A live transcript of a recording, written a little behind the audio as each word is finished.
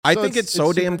I think it's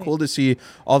so damn cool to see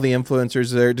all the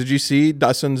influencers there. Did you see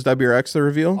Dustin's WRX, the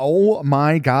reveal? Oh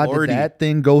my God, Lordy. did that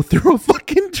thing go through a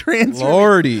fucking transfer?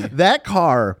 Lordy. That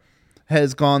car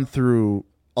has gone through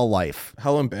a life.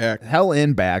 Hell and back. Hell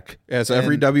and back. As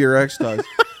every WRX does.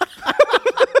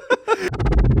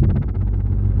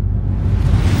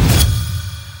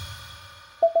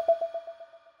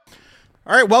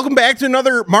 All right, welcome back to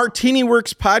another Martini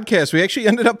Works podcast. We actually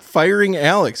ended up firing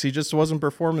Alex. He just wasn't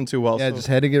performing too well. Yeah, just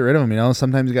had to get rid of him. You know,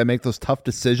 sometimes you got to make those tough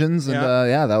decisions. And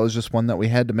Yeah. that was just one that we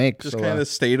had to make. Just kind of the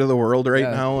state of the world right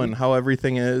now and how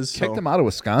everything is. Kicked him out of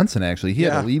Wisconsin, actually. He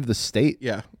had to leave the state.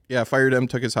 Yeah, fired him,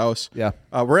 took his house. Yeah.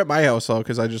 We're at my house, though,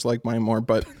 because I just like mine more.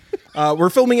 But we're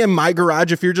filming in my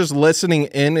garage. If you're just listening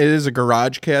in, it is a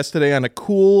garage cast today on a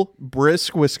cool,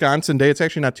 brisk Wisconsin day. It's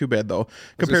actually not too bad, though,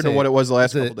 compared to what it was the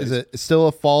last couple days. Is it still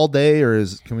a fall day, or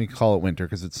can we call it winter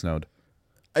because it snowed?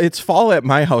 It's fall at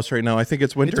my house right now. I think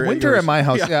it's winter. It's winter at my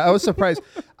house. Yeah, I was surprised.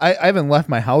 I haven't left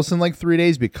my house in like 3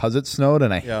 days because it snowed,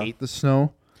 and I hate the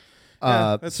snow.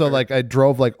 So fair. like I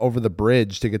drove like over the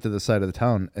bridge to get to the side of the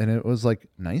town, and it was like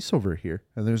nice over here,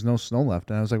 and there's no snow left,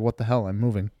 and I was like, what the hell? I'm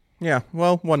moving. Yeah,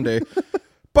 well, one day.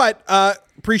 But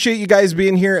appreciate you guys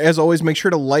being here. As always, make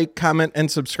sure to like, comment, and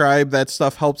subscribe. That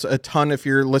stuff helps a ton if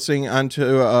you're listening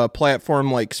onto a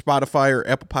platform like Spotify or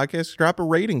Apple Podcasts. Drop a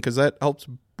rating because that helps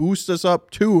boost us up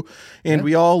too. And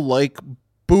we all like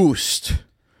boost.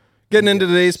 Getting into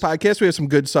today's podcast, we have some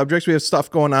good subjects. We have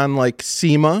stuff going on like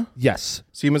SEMA. Yes.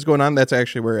 SEMA's going on. That's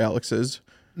actually where Alex is.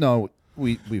 No,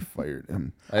 we fired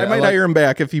him. I might hire him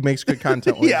back if he makes good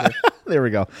content. Yeah. There we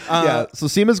go. So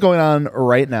SEMA's going on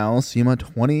right now. SEMA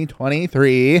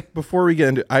 2023. Before we get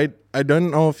into I don't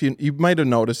know if you might have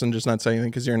noticed and just not saying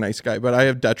anything because you're a nice guy, but I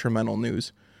have detrimental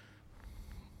news.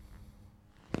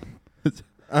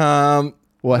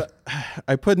 What?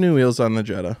 I put new wheels on the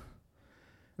Jetta.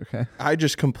 Okay. I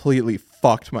just completely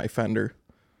fucked my fender.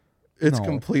 It's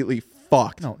completely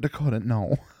fucked. No, Dakota,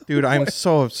 no. Dude, I'm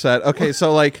so upset. Okay,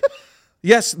 so like,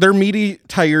 yes, they're meaty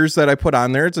tires that I put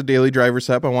on there. It's a daily driver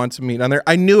setup. I want some meat on there.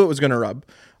 I knew it was going to rub.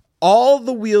 All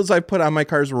the wheels I put on my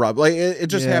cars rub. Like, it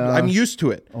just happened. I'm used to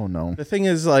it. Oh, no. The thing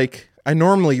is, like, I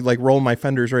normally, like, roll my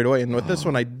fenders right away. And with this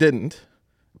one, I didn't.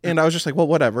 And I was just like, well,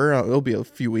 whatever. It'll be a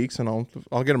few weeks, and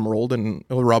I'll get them rolled, and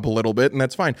it'll rub a little bit, and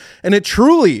that's fine. And it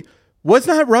truly was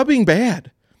not rubbing bad.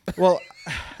 Well,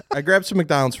 I grabbed some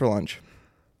McDonald's for lunch.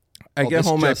 I get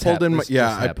home, I pulled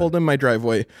in my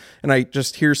driveway, and I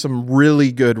just hear some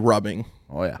really good rubbing.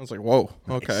 Oh, yeah. I was like, whoa,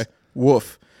 okay,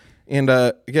 woof. And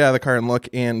I get out of the car and look,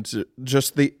 and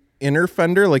just the inner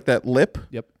fender, like that lip,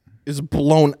 is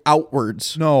blown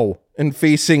outwards. No. And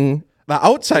facing the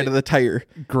outside of the tire.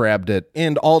 Grabbed it.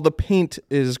 And all the paint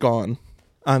is gone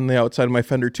on the outside of my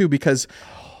fender, too, because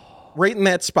right in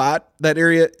that spot, that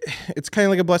area, it's kind of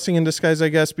like a blessing in disguise, I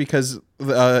guess, because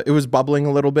it was bubbling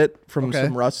a little bit from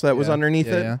some rust that was underneath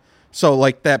it. Yeah. So,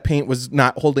 like, that paint was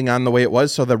not holding on the way it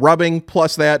was. So, the rubbing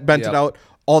plus that bent it out,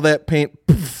 all that paint,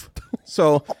 poof.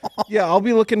 So, yeah, I'll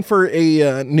be looking for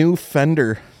a new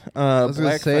fender,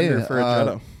 black fender for a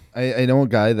Jetta. I know a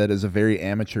guy that is a very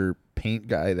amateur paint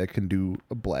guy that can do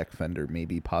a black fender,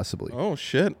 maybe, possibly. Oh,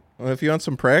 shit. Well, if you want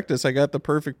some practice, I got the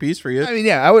perfect piece for you. I mean,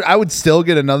 yeah, I would still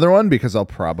get another one because I'll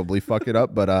probably fuck it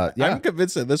up. But yeah, I'm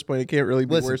convinced at this point it can't really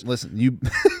be worse. Listen, you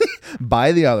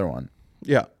buy the other one.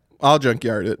 Yeah, I'll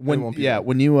junkyard it. When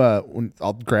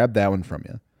I'll grab that one from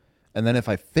you, and then if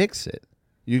I fix it,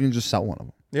 you can just sell one of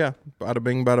them. Yeah, bada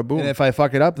bing, bada boom. And if I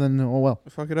fuck it up, then oh well.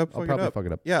 Fuck it up. I'll probably fuck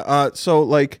it up. Yeah. So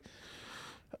like,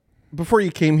 before you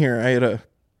came here, I had a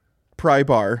pry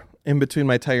bar in between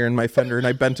my tire and my fender, and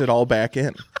I bent it all back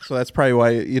in. So that's probably why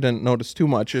you didn't notice too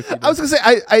much. I was gonna say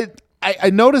I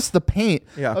noticed the paint.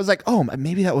 Yeah. I was like, oh,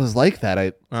 maybe that was like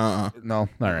that. No, all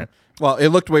right. Well, it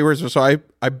looked way worse, so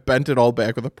I bent it all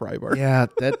back with a pry bar. Yeah,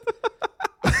 that's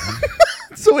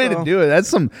the way to do it.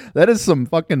 That is some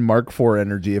fucking Mark IV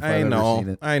energy. If I've ever seen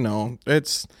it. I know.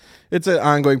 It's an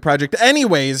ongoing project.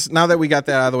 Anyways, now that we got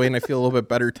that out of the way, and I feel a little bit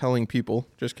better telling people.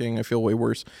 Just kidding. I feel way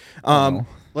worse.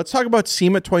 Let's talk about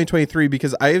SEMA 2023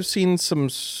 because I have seen some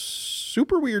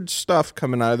super weird stuff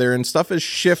coming out of there, and stuff is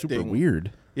shifting. Super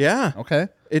weird. Yeah. Okay.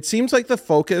 It seems like the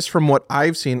focus from what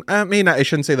I've seen, I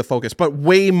shouldn't say the focus, but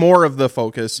way more of the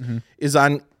focus is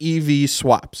on EV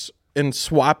swaps and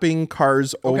swapping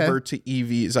cars over to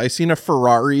EVs. I seen a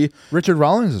Ferrari. Richard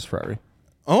Rawlings is Ferrari.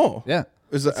 Oh. Yeah.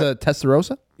 It's a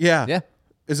Testarossa? Yeah. Yeah.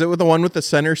 Is it with the one with the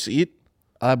center seat?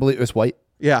 I believe it was white.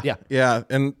 Yeah. Yeah. Yeah.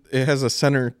 And it has a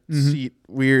center seat.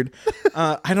 Weird.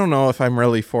 I don't know if I'm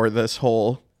really for this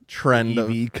whole trend EV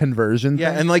of conversion. yeah,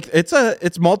 thing. and like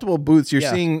it's multiple booths. You're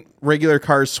Yeah. seeing regular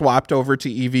cars swapped over to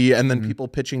EV, and then people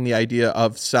pitching the idea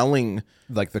of selling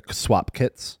like the swap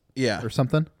kits yeah or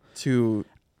something. to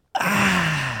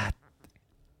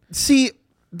See,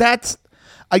 that's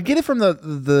I get it from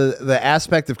the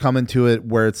aspect of coming to it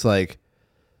where it's like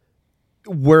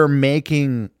we're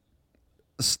making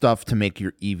stuff to make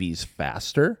your EVs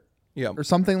faster yeah. or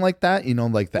something like that. You know,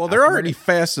 like Well, they're already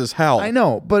fast as hell. I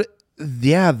know, but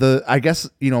yeah, I guess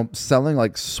selling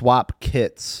like swap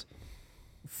kits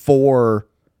for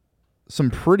some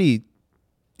pretty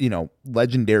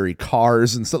legendary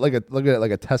cars and stuff like a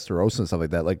Testarossa and stuff like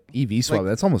that, like EV swap.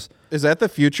 That's almost Is that the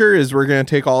future? Is we're gonna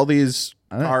take all these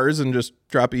cars and just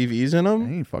drop EVs in I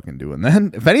them? ain't fucking doing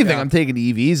that. If anything, I'm taking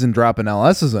EVs and dropping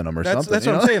LSs in them or something. That's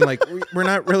what I'm saying. Like we're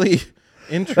not really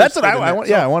interested. That's what in I that. want.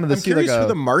 Yeah, I wanted to I'm see like curious who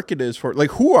the market is for.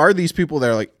 Like, who are these people that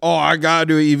are like, oh, I gotta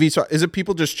do an EV swap? Is it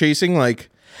people just chasing like?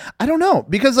 I don't know,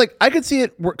 because like I could see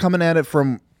it coming at it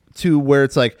to where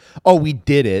it's like, oh, we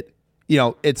did it.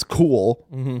 It's cool.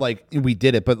 Like we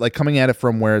did it, but like coming at it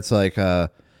from where it's like, oh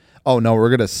no, we're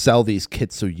gonna sell these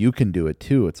kits so you can do it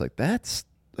too. It's like that's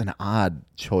an odd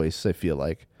choice. I feel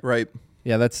like. Right.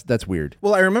 Yeah, that's weird.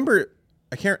 Well, I remember.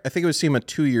 I think it was SEMA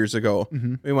 2 years ago.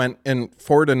 We went and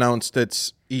Ford announced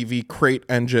its EV crate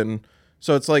engine.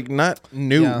 So it's like not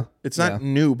new. Yeah. It's not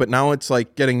new, but now it's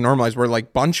like getting normalized where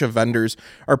like bunch of vendors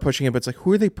are pushing it. But it's like,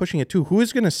 who are they pushing it to? Who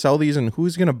is going to sell these and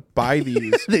who's going to buy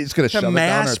these? They're just gonna to shove it down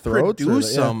our mass throats.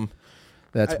 produce them.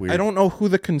 That's weird. I don't know who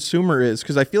the consumer is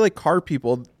because I feel like car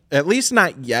people, at least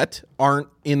not yet, aren't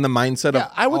in the mindset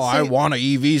of, I would say- I want an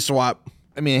EV swap.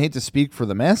 I mean, I hate to speak for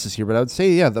the masses here, but I would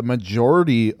say, yeah, the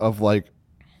majority of like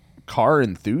car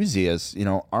enthusiasts,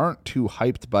 aren't too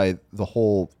hyped by the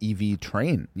whole EV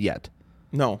train yet.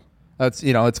 No. That's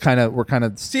it's kind of we're kind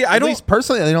of See, I at don't- least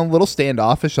personally, a little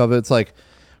standoffish of it. It's like,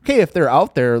 okay, if they're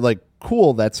out there, like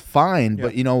cool, that's fine.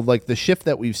 But like the shift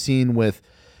that we've seen with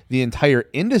the entire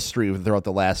industry throughout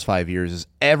the last 5 years is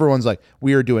everyone's like,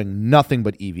 we are doing nothing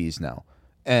but EVs now,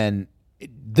 and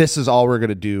this is all we're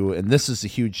gonna do, and this is a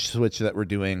huge switch that we're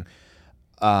doing,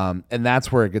 and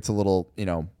that's where it gets a little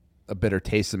a bitter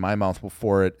taste in my mouth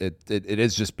before it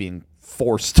is just being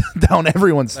forced down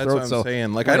everyone's That's throat. what I'm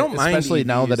saying. Like, I don't mind especially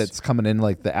now that EVs. it's coming in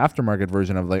like the aftermarket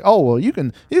version of like, oh well, you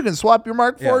can swap your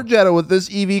Mark IV Jetta with this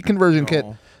EV conversion kit.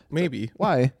 Oh, maybe.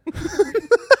 Why?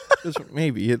 Just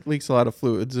maybe. It leaks a lot of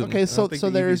fluids. And Okay, I so don't think the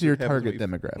there's EVs your would have target to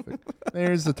be- demographic.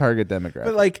 There's the target demographic.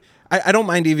 But like, I don't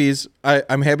mind EVs.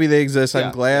 I'm happy they exist. Yeah,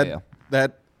 I'm glad yeah.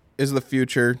 that is the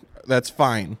future. That's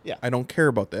fine. Yeah. I don't care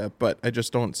about that, but I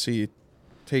just don't see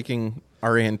taking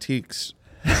our antiques,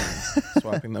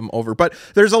 swapping them over. But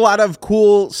there's a lot of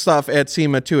cool stuff at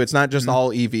SEMA too. It's not just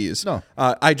all EVs. No.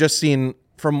 I just seen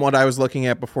from what I was looking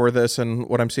at before this and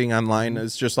what I'm seeing online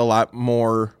is just a lot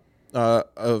more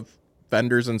of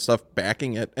vendors and stuff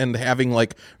backing it and having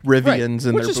like Rivians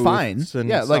in Which their is fine. booths and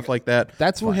Yeah, stuff like that.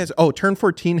 that's Who fine. has Turn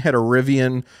 14 had a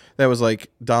Rivian that was like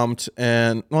dumped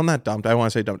and not dumped. I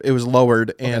want to say dumped. It was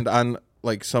lowered and on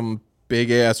like some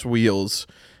big ass wheels,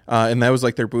 and that was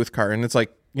like their booth car. And it's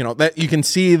like that you can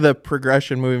see the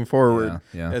progression moving forward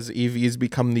Yeah. as EVs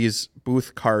become these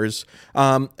booth cars.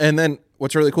 And then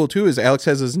what's really cool too is Alex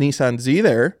has his Nissan Z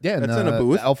there. yeah, that's in a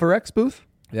booth. the Alpha X booth.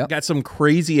 Yeah. Got some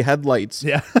crazy headlights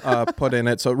put in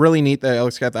it. So really neat that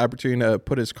Alex got the opportunity to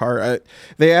put his car.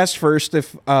 They asked first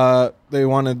if they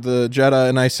wanted the Jetta,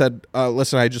 and I said,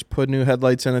 listen, I just put new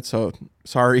headlights in it, so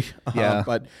sorry. Yeah.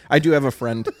 But I do have a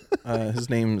friend. His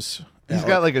name's He's Alex.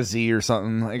 got like a Z or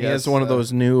something. I He guess has one of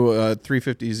those new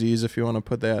 350Zs if you want to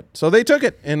put that. So they took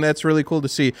it, and that's really cool to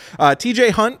see. TJ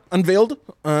Hunt unveiled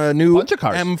a new Bunch of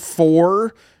cars.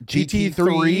 M4 GT3.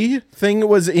 GT3 thing.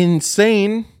 Was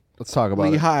insane. Let's talk about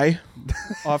Lee it. high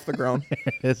off the ground.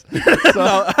 It's-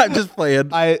 No, I'm just playing.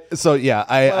 I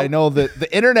know that the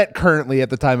internet currently at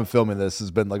the time of filming this has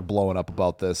been like blowing up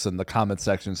about this, and the comment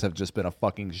sections have just been a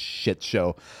fucking shit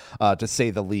show, to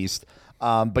say the least.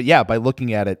 But yeah, by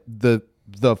looking at it, the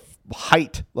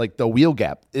height, like the wheel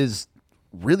gap, is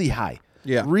really high.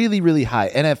 Yeah. really, really high.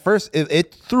 And at first,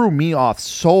 it threw me off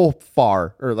so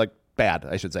far, or like bad,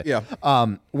 I should say. Yeah.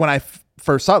 When I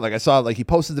first saw it, like I saw like he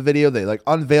posted the video, they like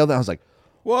unveiled it. I was like,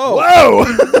 Whoa. whoa!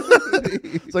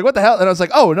 It's like, what the hell? And I was like,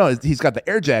 oh no, he's got the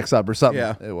air jacks up or something.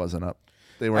 Yeah. It wasn't up.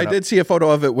 They were. I did see a photo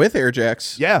of it with air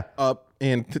jacks. Yeah. Up,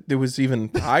 and it was even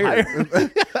higher.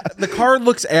 The car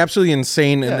looks absolutely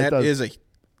insane, and Yeah, it does.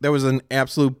 that was an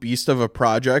absolute beast of a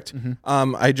project.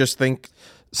 I just think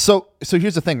So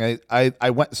here's the thing. I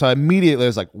went. So I immediately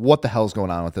was like, what the hell's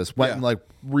going on with this? Went and like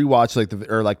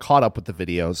rewatched like caught up with the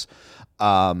videos,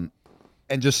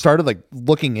 and just started like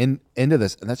looking into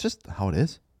this, and that's just how it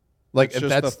is. Like It's if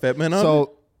just that's the fitment of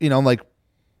so, like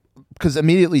because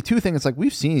immediately two things. Like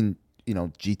we've seen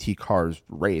GT cars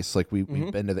race. Like we've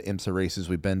been to the IMSA races.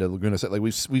 We've been to Laguna. Like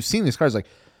we've seen these cars. Like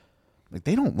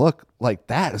they don't look like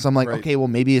that. So I'm like, okay, well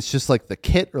maybe it's just like the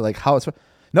kit or like how it's.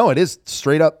 No, it is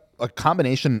straight up a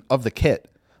combination of the kit.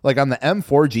 Like on the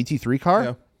M4 GT3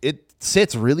 car, it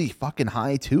sits really fucking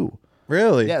high too.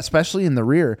 Really? Yeah, especially in the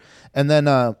rear. And then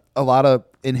a lot of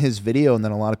in his video, and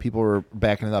then a lot of people were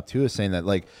backing it up too, is saying that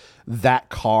like that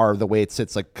car, the way it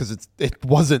sits, like because it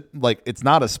wasn't like it's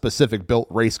not a specific built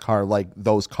race car like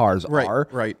those cars are.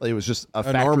 Right. Like, it was just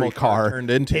a normal factory car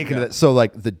turned into. taken to that. So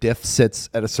like the diff sits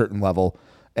at a certain level,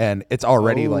 and it's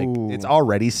already it's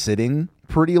already sitting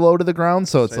pretty low to the ground.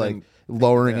 So it's like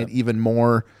lowering it even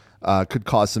more. Could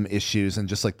cause some issues, and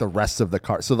just like the rest of the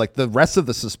car. So like the rest of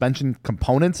the suspension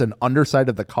components and underside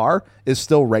of the car is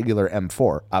still regular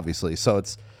M4, obviously. So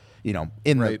it's in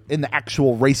the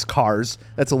actual race cars,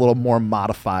 that's a little more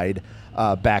modified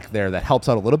back there. That helps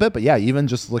out a little bit. But yeah, even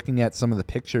just looking at some of the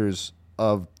pictures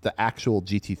of the actual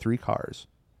GT3 cars,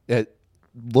 it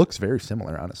looks very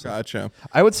similar, honestly. Gotcha.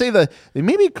 I would say that they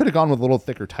maybe could have gone with a little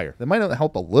thicker tire. That might have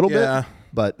helped a little bit,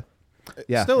 but.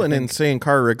 Yeah, still an insane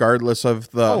car, regardless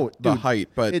of the height.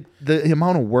 But the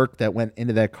amount of work that went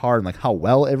into that car and like how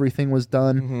well everything was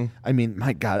done. I mean,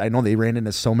 my God, I know they ran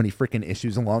into so many freaking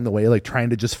issues along the way, like trying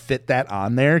to just fit that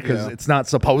on there because it's not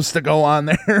supposed to go on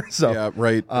there. So yeah,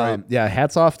 right. Yeah,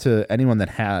 hats off to anyone that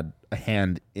had a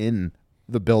hand in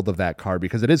the build of that car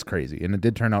because it is crazy and it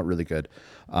did turn out really good.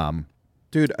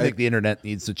 Dude, I think the internet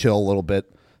needs to chill a little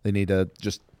bit. They need to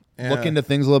just look into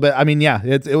things a little bit. I mean, yeah,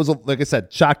 it was like I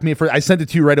said, shocked me. I sent it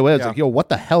to you right away. I was like, yo, what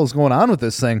the hell is going on with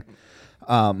this thing?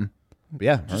 But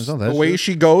yeah, the way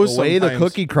she goes, the way the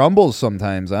cookie crumbles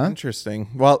sometimes, huh? Interesting.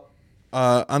 Well,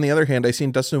 on the other hand, I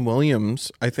seen Dustin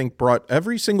Williams, I think, brought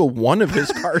every single one of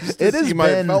his cars to SEMA.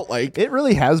 It felt like it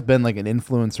really has been like an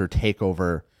influencer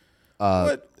takeover.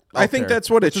 I think that's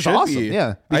what it should be.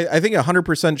 Yeah, I think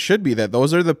 100% should be that.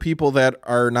 Those are the people that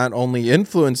are not only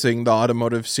influencing the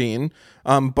automotive scene,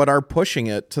 but are pushing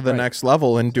it to the next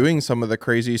level and doing some of the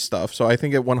crazy stuff. So I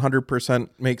think it 100%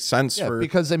 makes sense.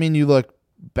 Because I mean, you look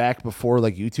back before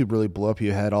like YouTube really blew up.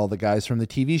 You had all the guys from the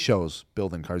TV shows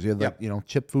building cars. You had like,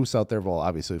 Chip Foose out there, well,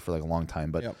 obviously for like a long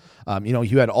time, but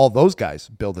you had all those guys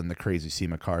building the crazy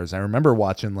SEMA cars. I remember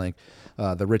watching like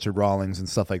the Richard Rawlings and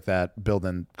stuff like that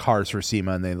building cars for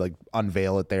SEMA, and they like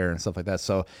unveil it there and stuff like that.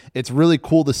 So it's really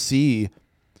cool to see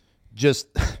just,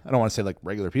 I don't want to say like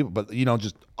regular people, but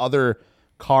just other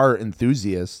car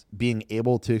enthusiasts being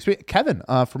able to experience. Kevin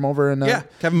from over in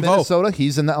Kevin Minnesota,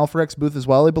 he's in the Alpha X booth as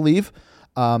well, I believe.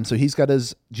 So he's got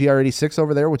his GR86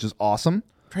 over there, which is awesome.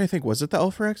 I'm trying to think, was it the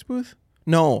Alpha X booth?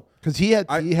 No, because he had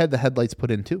the headlights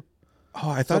put in too. Oh,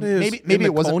 I thought it was maybe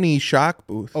it wasn't Coney Shock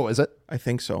booth. Oh, is it? I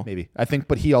think so. Maybe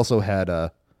but he also had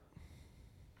the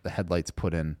headlights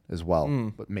put in as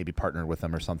well, but maybe partnered with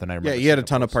them or something. I remember. Yeah, he had a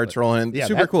ton of parts rolling. Yeah,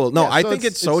 super cool. No, I think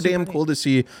it's so damn cool to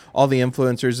see all the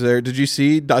influencers there. Did you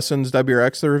see Dustin's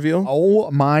WRX, the reveal?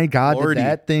 Oh my God, Lordy. Did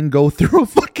that thing go through a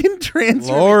fucking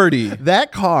transfer? Lordy.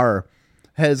 That car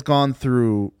has gone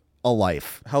through a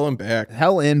life. Hell and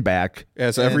back.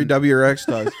 As every WRX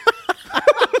does.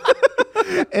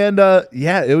 And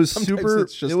it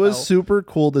was super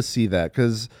cool to see that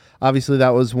because obviously that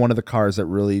was one of the cars that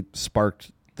really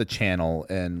sparked the channel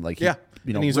and like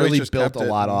he's really built a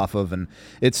lot off of, and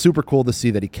it's super cool to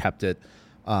see that he kept it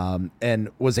and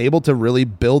was able to really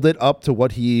build it up to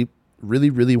what he really,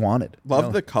 really wanted.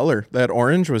 Love the color. That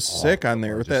orange was sick on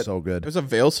there with that. So good. It was a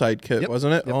Veilside kit,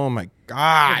 wasn't it? Yep. Oh my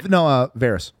God. No,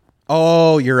 Varus.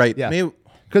 Oh, you're right. Yeah.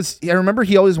 Because I remember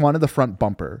he always wanted the front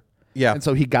bumper. Yeah. And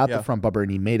so he got the front bumper and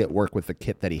he made it work with the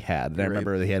kit that he had. And I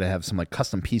remember he had to have some like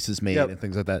custom pieces made and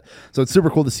things like that. So it's super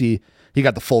cool to see he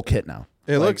got the full kit now.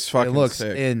 It looks fucking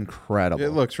sick. Incredible. It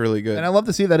looks really good. And I love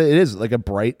to see that it is like a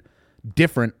bright,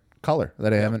 different color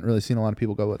that I haven't really seen a lot of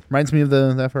people go with. Reminds me of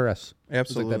the FRS. Absolutely.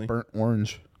 It's like that burnt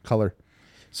orange color.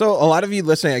 So a lot of you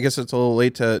listening, I guess it's a little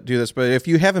late to do this, but if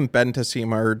you haven't been to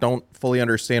SEMA or don't fully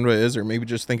understand what it is, or maybe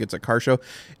just think it's a car show,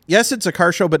 yes, it's a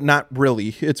car show, but not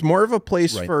really. It's more of a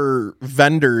place for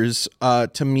vendors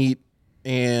to meet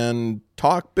and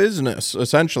talk business,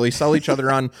 essentially, sell each other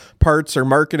on parts or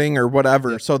marketing or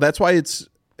whatever. So that's why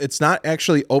it's not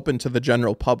actually open to the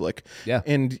general public. Yeah.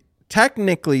 And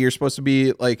technically, you're supposed to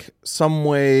be like some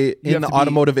way in the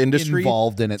automotive industry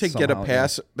involved in it to somehow, get a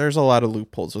pass. Yeah. There's a lot of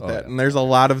loopholes with that, and there's a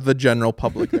lot of the general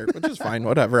public there, which is fine.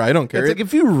 Whatever, I don't care. It's like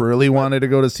if you really wanted to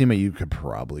go to SEMA, you could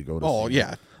probably go to. Oh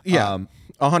SEMA. yeah.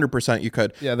 100% you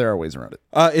could. Yeah, there are ways around it.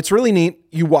 It's really neat.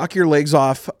 You walk your legs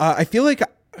off. I feel like,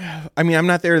 I mean, I'm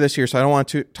not there this year, so I don't want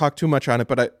to talk too much on it,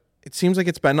 but it seems like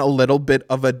it's been a little bit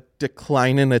of a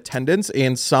decline in attendance,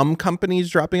 and some companies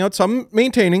dropping out, some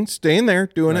maintaining, staying there,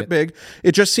 doing it big.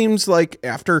 It just seems like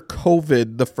after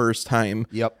COVID the first time,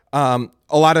 a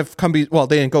lot of companies, well,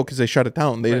 they didn't go because they shut it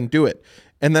down. They didn't do it.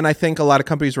 And then I think a lot of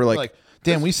companies were like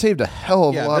damn, we saved a hell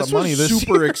of a lot of money this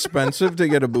super year. expensive to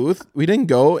get a booth. We didn't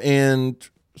go, and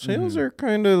sales are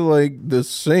kind of like the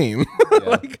same.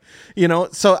 Like, you know,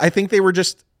 so I think they were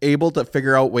just able to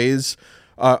figure out ways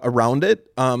around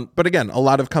it. But again, a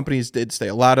lot of companies did stay.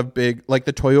 A lot of big, like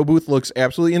the Toyo booth looks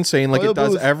absolutely insane, like Toyo it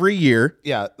does booth, every year.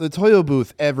 Yeah, the Toyo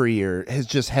booth every year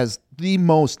has the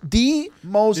most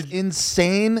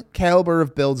insane caliber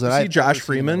of builds that I see Josh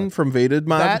Freeman from Vated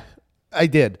Mod. That I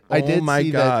did. I did. My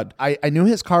see God. That. I knew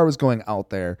his car was going out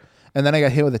there, and then I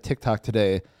got hit with a TikTok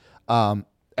today.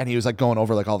 And he was like going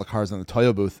over like all the cars in the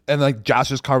Toyo booth, and like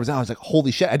Josh's car was out. I was like,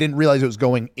 holy shit! I didn't realize it was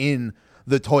going in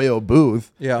the Toyo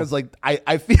booth. Yeah, because like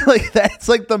I feel like that's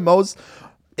like the most,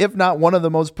 if not one of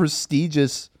the most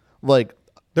prestigious, like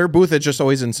their booth is just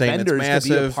always insane. It's vendors to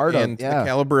be a massive, part of. and the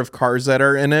caliber of cars that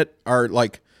are in it are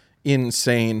like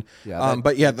insane. Yeah,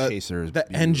 but yeah, the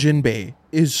engine bay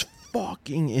is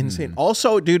fucking insane.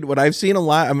 Also, dude, what I've seen a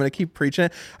lot, I'm gonna keep preaching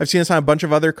it. I've seen this on a bunch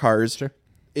of other cars.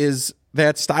 Is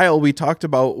that style we talked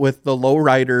about with the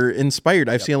lowrider inspired.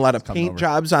 I've seen a lot of paint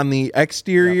jobs on the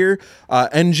exterior,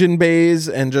 engine bays,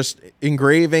 and just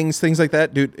engravings, things like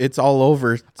that. Dude, it's all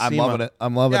over. I'm loving it.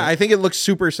 I'm loving it. I think it looks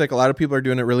super sick. A lot of people are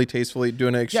doing it really tastefully,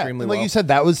 doing it extremely well. Like you said,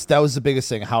 that was the biggest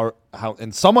thing. How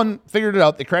and someone figured it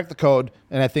out. They cracked the code,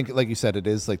 and I think, like you said, it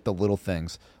is like the little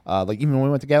things. Like even when we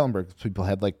went to Gatlinburg, people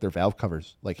had like their valve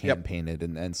covers like hand painted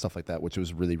and stuff like that, which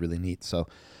was really, really neat. So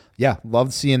yeah,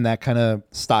 loved seeing that kind of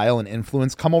style and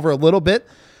influence come over a little bit.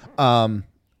 And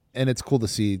it's cool to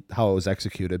see how it was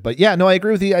executed. But yeah, no, I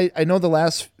agree with you. I know the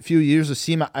last few years of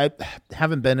SEMA, I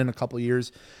haven't been in a couple of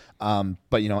years.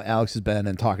 But, you know, Alex has been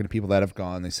and talking to people that have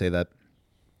gone. They say that,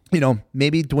 you know,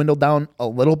 maybe dwindled down a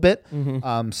little bit.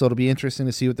 So it'll be interesting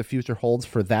to see what the future holds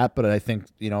for that. But I think,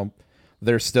 you know,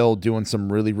 they're still doing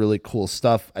some really, really cool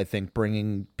stuff. I think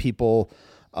bringing people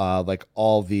like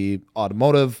all the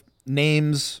automotive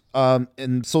names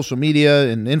in social media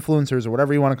and influencers or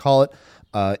whatever you want to call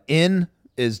it in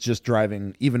is just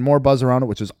driving even more buzz around it,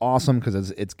 which is awesome because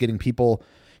it's getting people,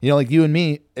 you know, like you and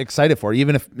me excited for it.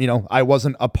 Even if, you know, I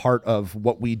wasn't a part of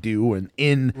what we do and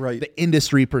in the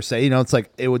industry per se, you know, it's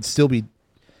like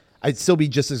I'd still be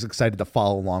just as excited to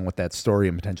follow along with that story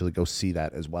and potentially go see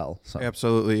that as well. So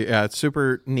absolutely. Yeah, it's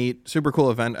super neat, super cool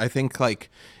event. I think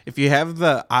like if you have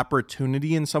the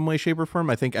opportunity in some way, shape, or form,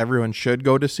 I think everyone should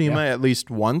go to SEMA at least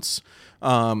once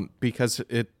because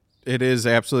it is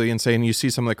absolutely insane. You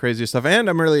see some of the craziest stuff. And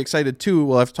I'm really excited too.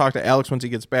 We'll have to talk to Alex once he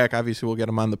gets back. Obviously, we'll get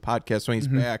him on the podcast when he's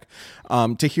back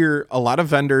to hear a lot of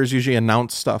vendors usually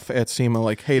announce stuff at SEMA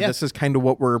like, hey, this is kind of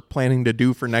what we're planning to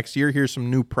do for next year. Here's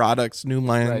some new products, new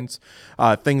lines,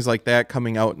 things like that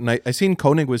coming out. And I seen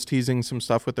Koenig was teasing some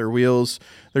stuff with their wheels.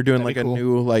 They're doing like a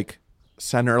new like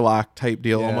center lock type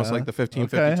deal, almost like the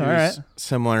 1552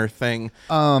 similar thing.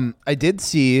 I did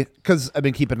see, because I've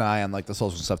been keeping an eye on like the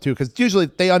social stuff too, because usually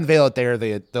they unveil it there,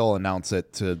 they'll announce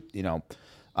it to, you know,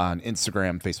 on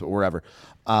Instagram, Facebook, wherever.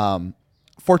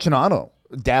 Fortunato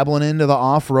dabbling into the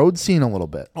off-road scene a little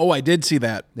bit. Oh, I did see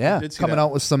that. Yeah, coming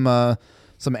out with some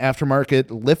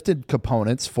aftermarket lifted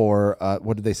components for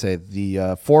what did they say, the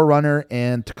 4Runner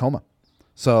and Tacoma.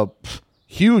 So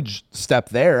huge step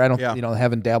there. I don't, you know,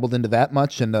 haven't dabbled into that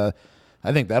much, and I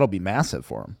think that'll be massive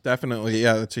for them. Definitely,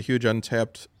 yeah. It's a huge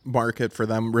untapped market for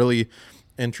them. Really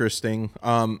interesting.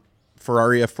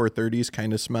 Ferrari F430 is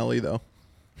kind of smelly though.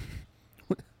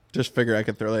 Just figure I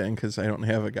could throw that in because I don't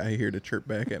have a guy here to chirp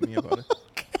back at me about it.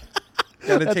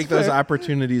 Got to take those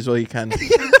opportunities while you can.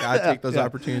 Got to take those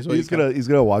opportunities while you can. He's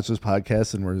gonna watch this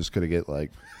podcast, and we're just gonna get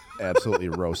like absolutely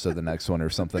roasted the next one or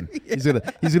something. He's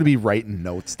gonna be writing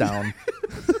notes down.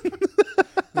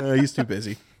 He's too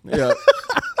busy. Yeah.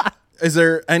 Is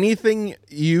there anything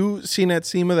you seen at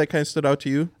SEMA that kind of stood out to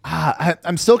you?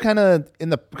 I'm still kind of in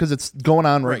the, because it's going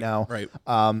on right now. Right.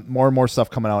 More and more stuff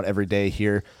coming out every day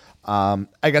here. I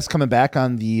guess coming back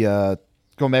on the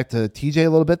going back to TJ a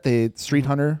little bit, the Street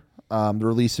Hunter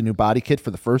released a new body kit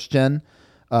for the first gen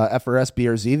FRS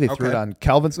BRZ. They threw it on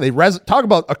Kelvin's. They talk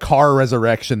about a car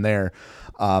resurrection there.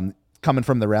 Coming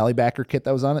from the Rallybacker kit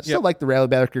that was on it. Still like the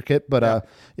Rallybacker kit, but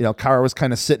you know, car was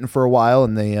kind of sitting for a while,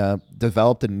 and they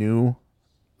developed a new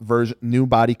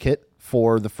body kit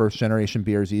for the first generation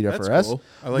BRZ FRS. Cool.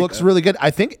 I like Looks that. really good.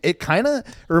 I think it kind of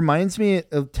reminds me,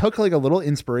 it took like a little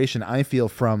inspiration, I feel,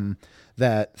 from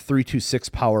that 326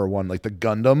 Power one, like the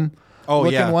Gundam.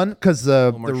 looking yeah. one, because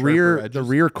more the sharper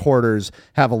rear quarters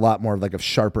have a lot more like a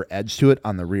sharper edge to it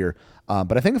on the rear.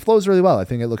 But I think it flows really well. I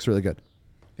think it looks really good.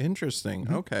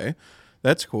 Interesting. Okay.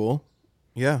 That's cool.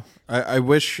 Yeah. I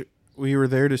wish we were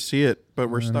there to see it, but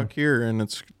we're stuck here and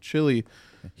it's chilly.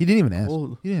 He didn't even ask.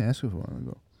 Cold. He didn't ask if we wanted to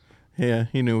go. Yeah,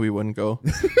 he knew we wouldn't go.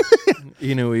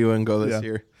 He knew we wouldn't go this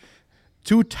year.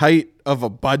 Too tight of a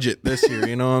budget this year,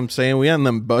 you know what I'm saying? We on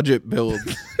them budget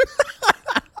builds.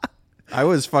 I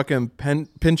was fucking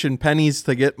pinching pennies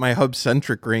to get my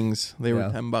Hub-centric rings. They were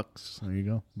 $10. There you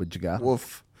go. What you got?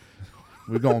 Woof.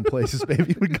 We're going places,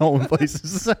 baby. We're going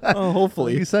places. Oh,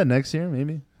 hopefully. Like you said, next year,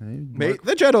 maybe.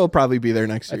 The Jetta will probably be there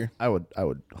next year. I would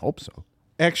hope so.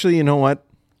 Actually, you know what?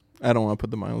 I don't want to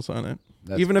put the miles on it.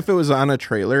 Even if it was on a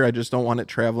trailer, I just don't want it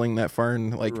traveling that far,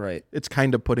 and it's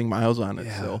kind of putting miles on it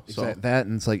still. So that,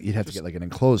 and it's like you'd have to get like an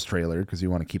enclosed trailer because you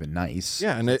want to keep it nice.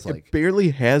 yeah, and So it barely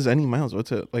has any miles.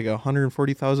 What's it, like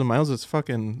 140,000 miles? It's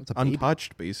fucking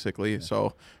untouched, basically.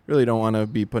 So really don't want to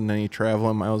be putting any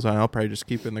traveling miles on. I'll probably just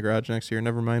keep it in the garage next year.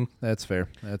 Never mind. That's fair.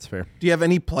 That's fair. Do you have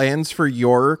any plans for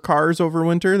your cars over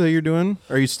winter that you're doing?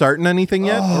 Are you starting anything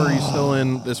yet, or are you still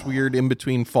in this weird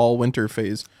in-between fall-winter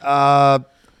phase?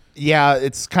 Yeah,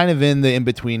 it's kind of in the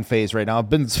in-between phase right now. I've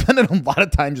been spending a lot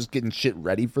of time just getting shit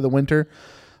ready for the winter.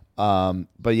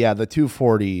 But yeah, the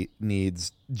 240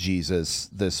 needs Jesus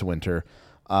this winter.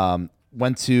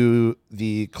 Went to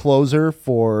the closer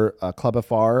for Club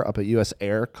FR up at US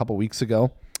Air a couple weeks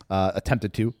ago.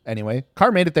 Attempted to, anyway.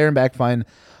 Car made it there and back fine.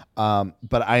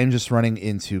 But I am just running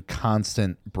into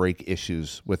constant brake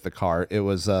issues with the car. It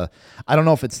was, I don't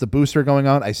know if it's the booster going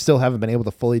on. I still haven't been able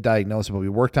to fully diagnose it, but we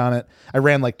worked on it. I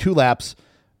ran like 2 laps,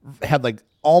 had like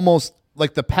almost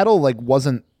like the pedal it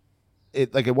wasn't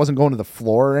going to the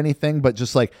floor or anything, but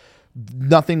just like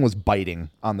nothing was biting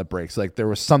on the brakes. Like there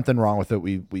was something wrong with it.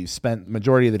 We spent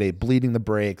majority of the day bleeding the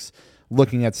brakes,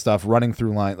 looking at stuff, running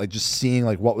through line, like just seeing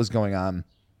like what was going on.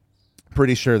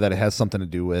 Pretty sure that it has something to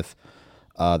do with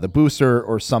the booster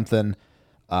or something,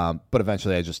 but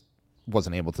eventually I just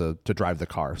wasn't able to drive the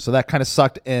car. So that kind of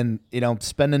sucked, and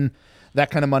spending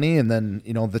that kind of money and then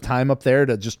the time up there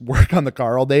to just work on the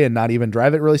car all day and not even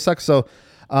drive it really sucks. So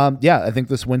I think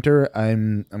this winter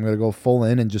I'm gonna go full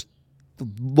in and just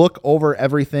look over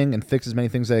everything and fix as many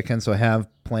things as I can. So I have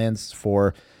plans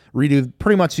for redo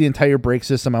pretty much the entire brake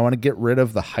system. I want to get rid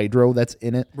of the hydro that's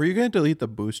in it. Were you going to delete the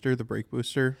booster, the brake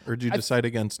booster, or did you decide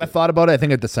against it? I thought about it. I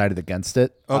think I decided against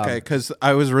it. Okay, because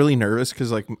I was really nervous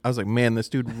because I was like, man, this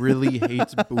dude really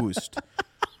hates boost.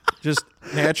 Just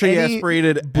naturally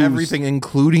aspirated everything,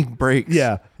 including brakes.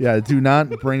 Yeah. Do not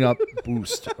bring up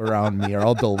boost around me, or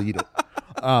I'll delete it.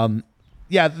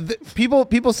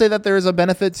 People say that there is a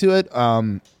benefit to it.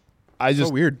 I just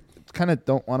so weird. Kind of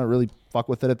don't want to really fuck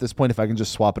with it at this point. If I can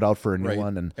just swap it out for a new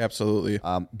one and absolutely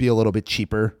be a little bit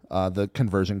cheaper, the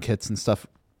conversion kits and stuff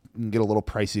can get a little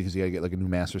pricey because you gotta get like a new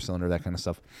master cylinder, that kind of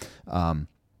stuff. But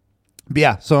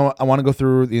yeah, so I want to go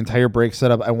through the entire brake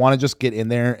setup. I want to just get in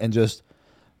there and just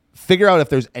figure out if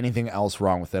there's anything else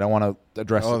wrong with it. I want to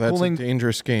address the that's cooling. a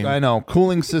dangerous game. I know,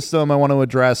 cooling system. I want to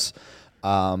address.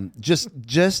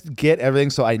 Just get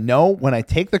everything so I know when I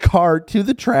take the car to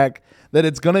the track that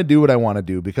it's going to do what I want to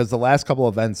do, because the last couple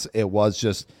events, it was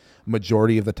just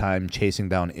majority of the time chasing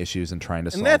down issues and trying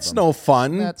to solve them. And that's no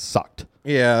fun. That sucked.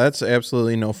 Yeah, that's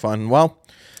absolutely no fun. Well,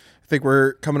 I think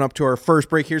we're coming up to our first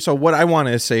break here. So what I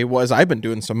wanted to say was I've been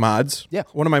doing some mods. Yeah.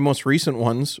 One of my most recent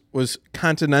ones was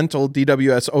Continental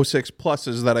DWS 06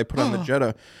 Pluses that I put on the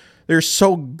Jetta. They're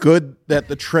so good that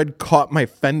the tread caught my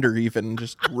fender even and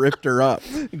just ripped her up.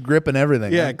 Grip and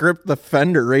everything. Yeah, right? gripped the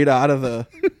fender right out of the...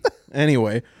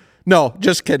 Anyway. No,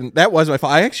 just kidding. That was my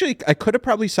fault. I could have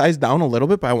probably sized down a little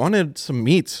bit, but I wanted some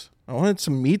meats. I wanted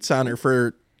some meats on her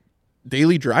for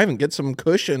daily driving, get some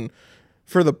cushion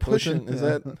for the pushing. Is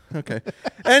that okay?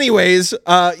 Anyways,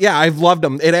 I've loved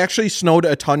them. It actually snowed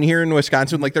a ton here in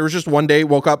Wisconsin. Like there was just one day,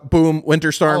 woke up, boom,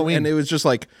 winter storm, Halloween. and it was just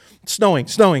like snowing.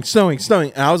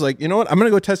 And I was like, you know what? I'm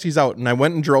gonna go test these out. And I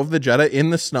went and drove the Jetta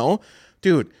in the snow,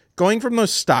 dude. Going from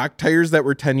those stock tires that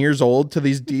were 10 years old to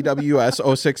these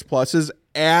DWS 06 Pluses,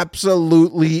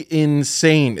 absolutely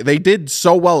insane. They did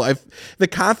so well. The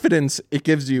confidence it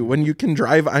gives you when you can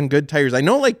drive on good tires. I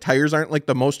know like tires aren't like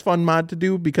the most fun mod to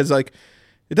do because like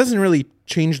it doesn't really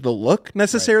change the look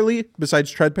necessarily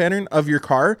besides tread pattern of your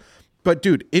car. But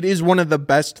dude, it is one of the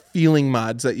best feeling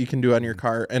mods that you can do on your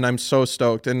car, and I'm so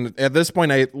stoked. And at this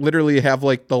point, I literally have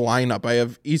like the lineup. I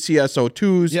have ECS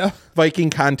 02s, Viking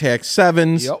Contact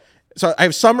 7s. Yep. So I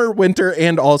have summer, winter,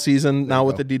 and all season now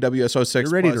with the DWS 06.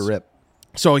 You're ready to rip.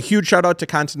 So a huge shout out to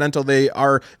Continental. They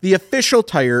are the official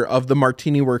tire of the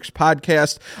Martini Works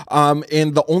podcast.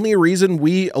 And the only reason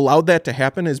we allowed that to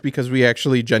happen is because we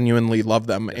actually genuinely love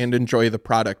them and enjoy the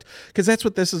product. Because that's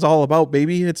what this is all about,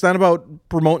 baby. It's not about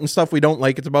promoting stuff we don't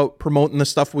like. It's about promoting the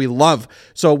stuff we love.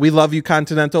 So we love you,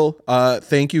 Continental.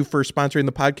 Thank you for sponsoring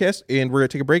the podcast. And we're going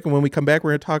to take a break. And when we come back,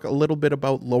 we're going to talk a little bit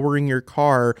about lowering your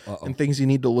car and things you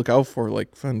need to look out for,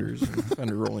 like fenders and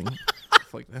fender rolling.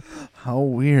 Like that. How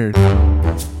weird.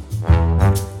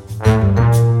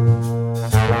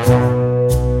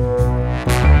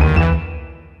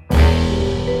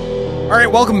 All right,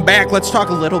 welcome back. Let's talk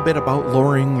a little bit about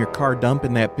lowering your car,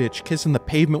 dumping that bitch, kissing the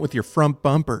pavement with your front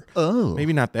bumper. Oh.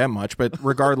 Maybe not that much, but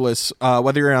regardless,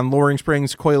 whether you're on lowering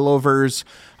springs, coilovers,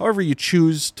 however you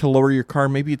choose to lower your car,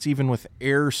 maybe it's even with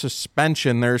air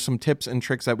suspension, there are some tips and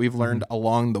tricks that we've learned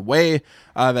along the way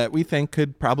that we think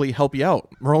could probably help you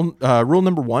out. Rule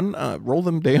number one, roll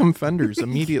them damn fenders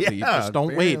immediately. Yeah, just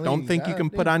don't wait. Don't think you can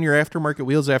goddamn. put on your aftermarket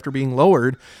wheels after being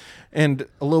lowered. And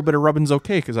a little bit of rubbing's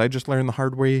okay, because I just learned the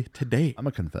hard way today. I'm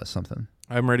going to confess something.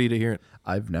 I'm ready to hear it.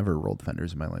 I've never rolled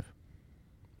fenders in my life.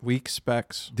 Weak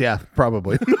specs. Yeah,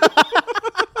 probably.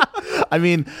 I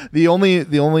mean, the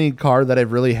only car that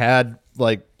I've really had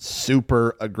like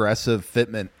super aggressive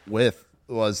fitment with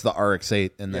was the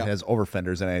RX-8, and that has over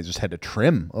fenders, and I just had to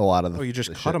trim a lot of the. Oh, you just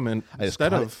the cut shit. them in I just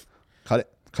instead cut of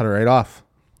cut it right off.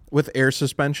 with air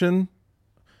suspension.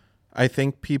 I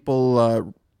think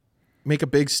people make a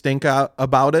big stink out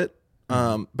about it,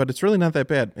 but it's really not that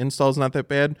bad. Install's not that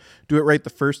bad. Do it right the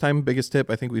first time. Biggest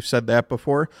tip. I think we've said that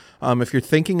before. If you're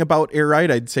thinking about air ride,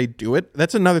 I'd say do it.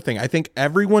 That's another thing. I think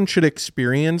everyone should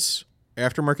experience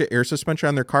aftermarket air suspension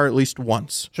on their car at least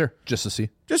once, Sure, just to see.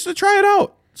 just to try it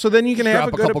out. So then you can Just have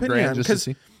a drop a good couple opinion. grand just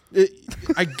to 'Cause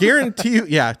see. I guarantee you.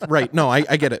 Yeah, right. No, I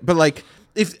get it. But like,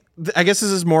 if I guess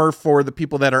this is more for the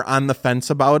people that are on the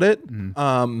fence about it.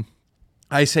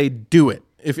 I say do it.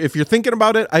 If you're thinking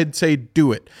about it, I'd say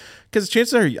do it, because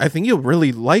chances are I think you'll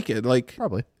really like it. Like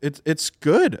Probably. it's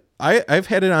good. I've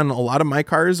had it on a lot of my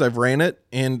cars. I've ran it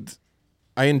and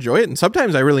I enjoy it, and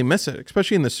sometimes I really miss it,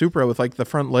 especially in the Supra with like the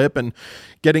front lip and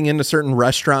getting into certain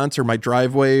restaurants or my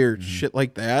driveway or shit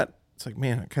like that. It's like,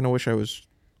 man, I kind of wish I was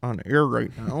on air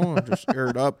right now and just air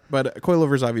it up. But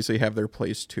coilovers obviously have their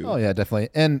place too. Oh yeah, definitely.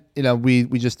 And you know, we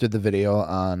just did the video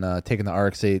on taking the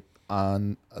RX-8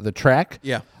 on the track.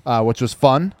 Yeah. Which was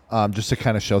fun. Just to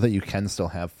kind of show that you can still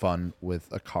have fun with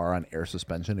a car on air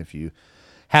suspension if you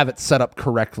have it set up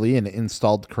correctly and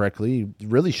installed correctly. You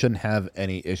really shouldn't have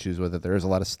any issues with it. There is a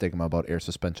lot of stigma about air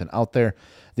suspension out there.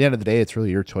 At the end of the day, it's really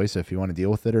your choice if you want to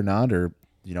deal with it or not, or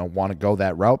you know, want to go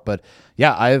that route. But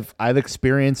yeah, I've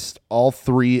experienced all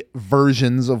three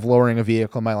versions of lowering a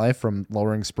vehicle in my life, from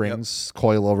lowering springs,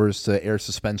 coilovers to air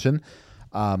suspension.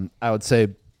 I would say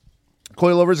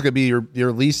coilovers are going to be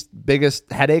your least biggest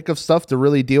headache of stuff to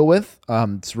really deal with.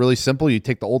 It's really simple. You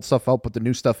take the old stuff out, put the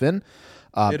new stuff in.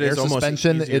 It Air is almost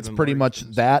suspension, easier it's than pretty lowering much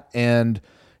springs. that and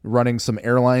running some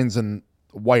airlines and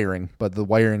wiring. But the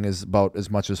wiring is about as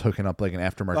much as hooking up like an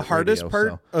aftermarket The hardest radio, part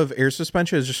so. of air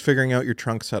suspension is just figuring out your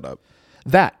trunk setup.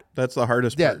 That. That's the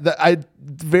hardest Yeah, part.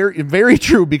 very, very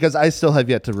true, because I still have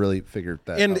yet to really figure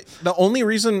that And out. the only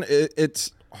reason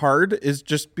it's hard is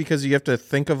just because you have to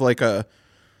think of like a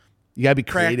You gotta be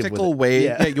creative practical with it. way.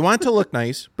 Yeah. Yeah, you want it to look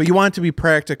nice, but you want it to be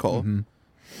practical.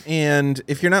 And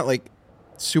if you're not like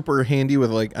super handy with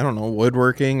like, I don't know,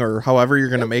 woodworking or however you're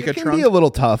going to make a It can trunk, be a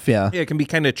little tough, yeah. yeah, it can be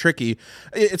kind of tricky.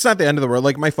 It's not the end of the world.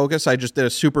 Like my Focus, I just did a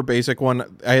super basic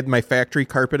one. I had my factory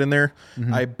carpet in there.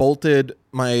 I bolted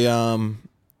my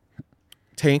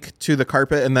tank to the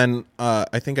carpet, and then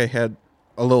I think I had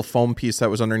a little foam piece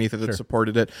that was underneath it that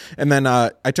supported it. And then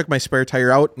I took my spare tire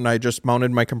out, and I just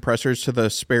mounted my compressors to the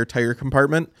spare tire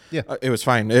compartment. Yeah. It was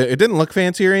fine. It didn't look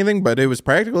fancy or anything, but it was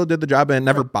practical. It did the job, and it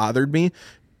never bothered me.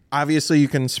 Obviously, you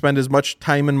can spend as much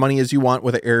time and money as you want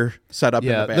with an air setup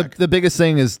Yeah, in the back. the biggest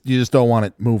thing is you just don't want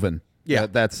it moving. Yeah.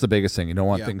 That's the biggest thing. You don't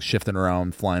want Yeah. things shifting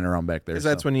around, flying around back there. Because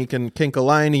that's when you can kink a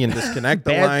line, you can disconnect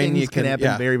the bad line. things You can happen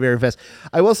yeah. very, very fast.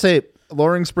 I will say,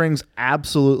 lowering springs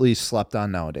absolutely slept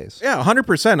on nowadays. Yeah,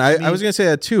 100%. I was going to say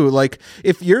that too. Like,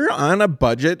 if you're on a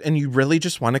budget and you really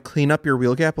just want to clean up your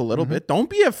wheel gap a little bit, don't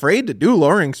be afraid to do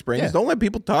lowering springs. Yeah. Don't let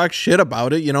people talk shit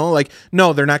about it. You know, like,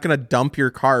 no, they're not going to dump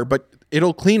your car, but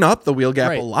it'll clean up the wheel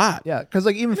gap a lot. Yeah, because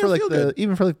like even for like feel the good.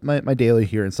 even for like my daily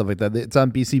here and stuff like that, it's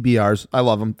on BCBRs. I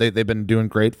love them. They've been doing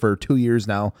great for 2 years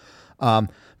now. But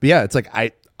yeah, it's like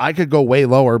I could go way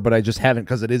lower, but I just haven't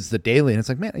because it is the daily, and it's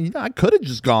like, man, you know, I could have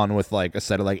just gone with like a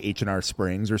set of like H&R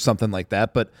springs or something like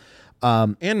that, but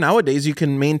And nowadays you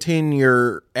can maintain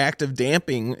your active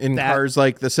damping in cars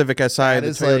like the Civic Si, the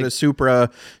Toyota Supra,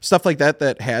 stuff like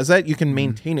that has that. You can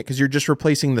maintain it because you're just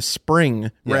replacing the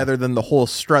spring rather than the whole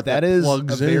strut that is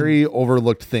plugs a in. very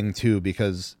overlooked thing too,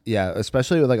 because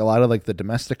especially with like a lot of like the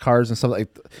domestic cars and stuff,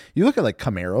 like you look at like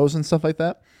Camaros and stuff like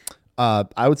that.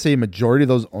 I would say majority of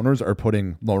those owners are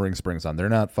putting lowering springs on. They're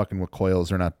not fucking with coils.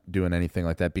 They're not doing anything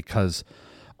like that because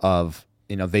of,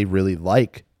 they really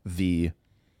like the,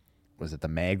 was it the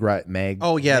mag ride? They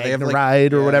have like,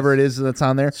 ride or whatever it is that's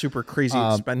on there. Super crazy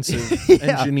expensive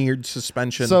engineered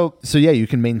suspension. So yeah, you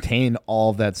can maintain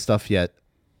all of that stuff yet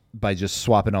by just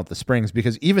swapping out the springs,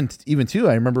 because even too,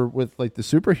 I remember with like the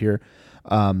Supra here,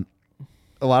 a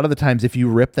lot of the times if you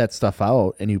rip that stuff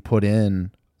out and you put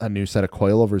in a new set of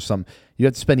coilovers, you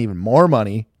had to spend even more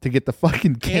money to get the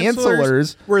fucking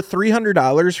cancelers. Were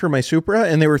 $300 for my Supra,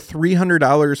 and they were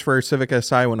 $300 for our Civic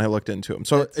Si when I looked into them.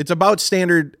 So it's about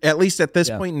standard, at least at this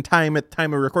point in time, at the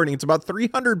time of recording, it's about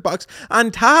 $300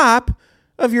 on top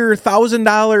of your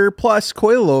 $1,000 plus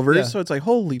coilovers. Yeah. So it's like,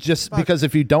 holy just fuck. because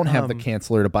if you don't have the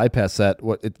canceller to bypass that,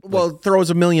 it throws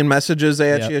a million messages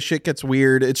at you. Shit gets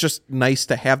weird. It's just nice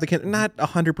to have the not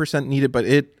 100% needed, but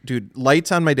dude,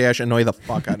 lights on my dash annoy the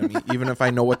fuck out of me. Even if I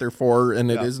know what they're for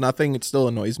and it is nothing, it still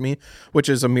annoys me, which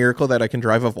is a miracle that I can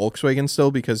drive a Volkswagen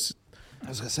still, because I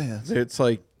was gonna say it's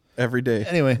like every day.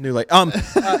 Anyway, new light.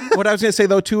 What I was gonna say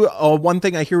though too, one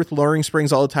thing I hear with lowering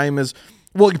springs all the time is,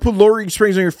 well, you put lowering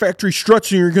springs on your factory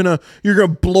struts and you're gonna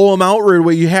blow them out right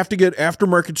away. You have to get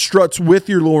aftermarket struts with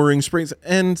your lowering springs.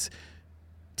 And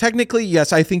technically,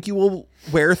 yes, I think you will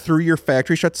wear through your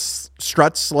factory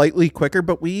struts slightly quicker.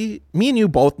 But me and you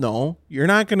both know you're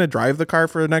not gonna drive the car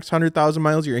for the next 100,000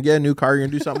 miles. You're gonna get a new car. You're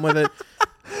gonna do something with it.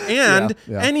 And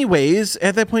anyways,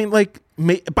 at that point, like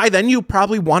by then you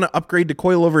probably want to upgrade to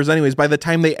coilovers anyways. By the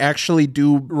time they actually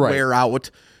do wear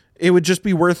out, it would just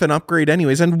be worth an upgrade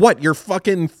anyways. And what, you're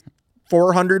fucking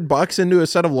 $400 into a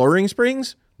set of lowering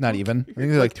springs? Not even. I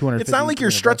think they're like 200. It's not like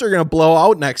your struts are going to blow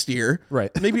out next year.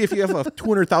 Right. Maybe if you have a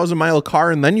 200,000 mile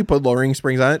car and then you put lowering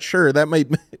springs on it, sure, that might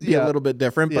be a little bit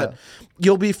different, but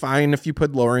you'll be fine if you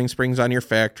put lowering springs on your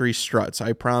factory struts.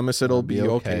 I promise it'll be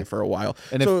okay for a while.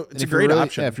 And it's a great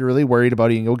option. If you're really worried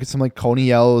about it, you can go get some like Coney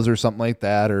Yellows or something like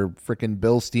that, or freaking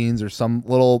Bilsteins or some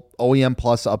little OEM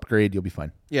Plus upgrade. You'll be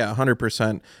fine. Yeah,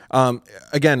 100%.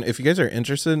 Again, if you guys are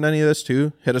interested in any of this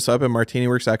too, hit us up at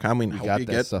martiniworks.com. We can help you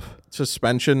get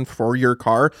suspension for your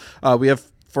car. We have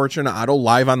Fortuna Auto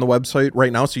live on the website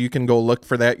right now, so you can go look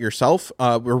for that yourself.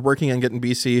 We're working on getting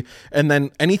BC, and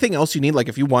then anything else you need, like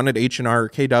if you wanted H&R or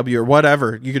KW or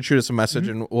whatever, you could shoot us a message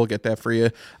and we'll get that for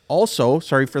you. Also,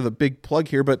 sorry for the big plug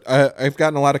here, but I've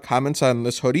gotten a lot of comments on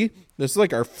this hoodie. This is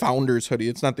like our founder's hoodie.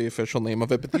 It's not the official name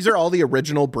of it, but these are all the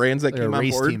original brands that came on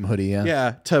board. Team hoodie,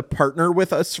 yeah, to partner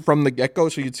with us from the get-go.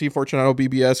 So you'd see Fortunato,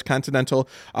 BBS, Continental.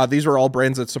 These were all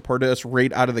brands that supported us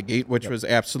right out of the gate, which was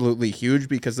absolutely huge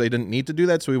because they didn't need to do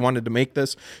that. So we wanted to make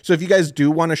this. So if you guys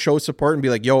do want to show support and be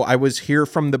like, yo, I was here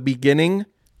from the beginning,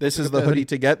 this is the hoodie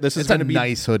to get. This is going to be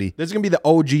nice hoodie. This is going to be the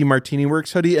OG Martini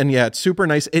Works hoodie. And yeah, it's super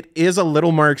nice. It is a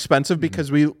little more expensive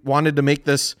because we wanted to make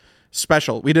this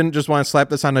special. We didn't just want to slap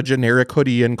this on a generic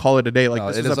hoodie and call it a day.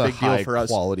 Like, this is a big deal for us.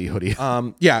 Quality hoodie.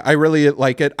 Yeah, I really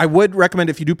like it. I would recommend,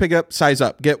 if you do pick up, size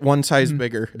up, get one size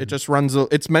bigger. It just runs.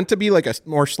 It's meant to be like a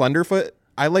more slender foot.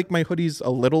 I like my hoodies a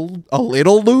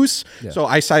little loose, so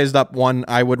I sized up one.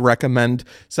 I would recommend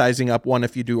sizing up one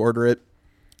if you do order it.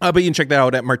 But you can check that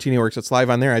out at Martini Works. It's live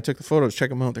on there. I took the photos. Check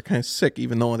them out. They're kind of sick,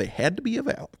 even though they had to be of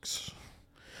Alex.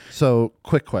 So,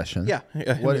 quick question. Yeah.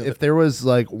 What if there was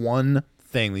like one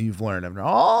thing that you've learned after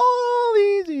all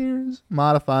these years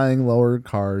modifying lower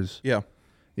cars? Yeah.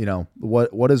 You know,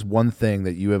 what is one thing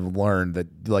that you have learned that,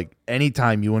 like,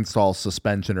 anytime you install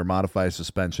suspension or modify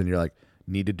suspension, you're like,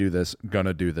 need to do this,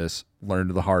 gonna do this,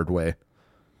 learned the hard way?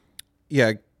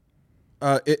 Yeah.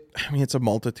 It's a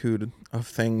multitude of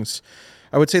things.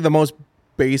 I would say the most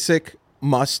basic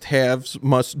must-haves,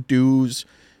 must-dos,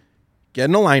 get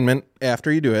an alignment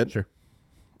after you do it. Sure.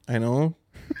 I know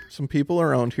some people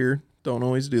around here don't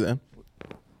always do that.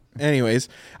 Anyways,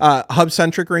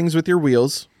 hub-centric rings with your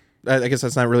wheels. I guess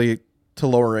that's not really to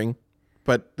lowering,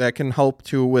 but that can help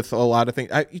too with a lot of things.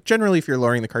 Generally, if you're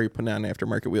lowering the car, you're putting on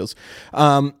aftermarket wheels.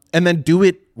 And then do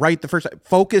it right the first time.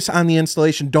 Focus on the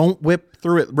installation. Don't whip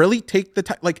through it. Really take the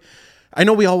time. Like, I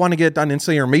know we all want to get it done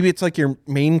instantly, or maybe it's like your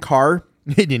main car.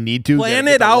 You need to plan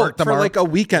it out for like a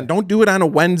weekend. Don't do it on a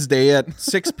Wednesday at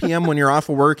 6 p.m. when you're off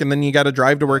of work, and then you got to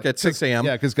drive to work at 6 a.m.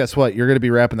 Yeah, because guess what? You're going to be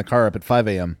wrapping the car up at 5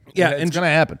 a.m. Yeah, it's going to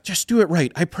happen. Just do it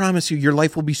right. I promise you, your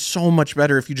life will be so much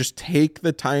better if you just take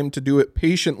the time to do it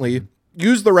patiently,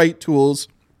 use the right tools,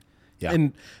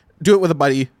 and do it with a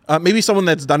buddy, maybe someone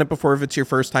that's done it before if it's your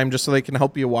first time, just so they can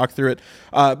help you walk through it.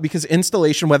 Because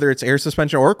installation, whether it's air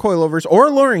suspension or coilovers or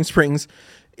lowering springs,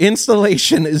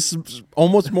 installation is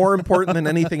almost more important than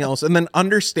anything else. And then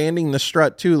understanding the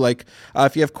strut too, like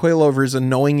if you have coilovers and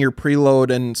knowing your preload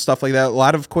and stuff like that. A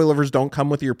lot of coilovers don't come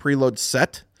with your preload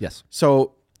set. Yes.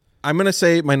 So I'm going to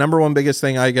say my number one biggest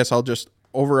thing, I guess I'll just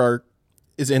overarch,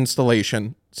 is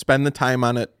installation. Spend the time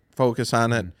on it, focus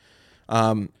on it.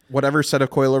 Whatever set of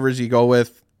coilovers you go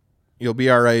with, you'll be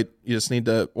all right. You just need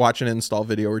to watch an install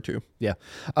video or two. Yeah.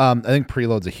 I think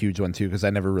preload's a huge one too, because I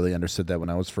never really understood that when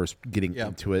I was first getting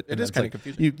into it. It is kind of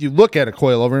confusing. You look at a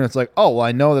coilover and it's like, oh, well,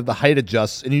 I know that the height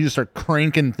adjusts, and you just start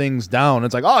cranking things down.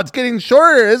 It's like, oh, it's getting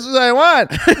shorter. This is what I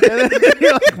want. And then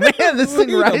you're like, man, this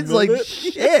thing rides like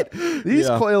shit. These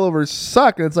coilovers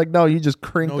suck. And it's like, no, you just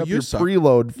cranked up your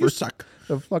preload for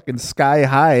the fucking sky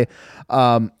high.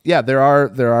 There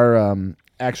are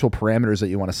actual parameters that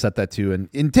you want to set that to,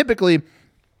 and typically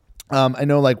I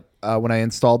know, like when I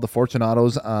installed the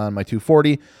Fortunatos on my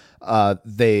 240,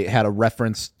 they had a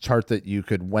reference chart that you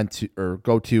could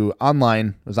go to online.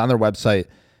 It was on their website,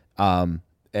 and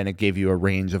it gave you a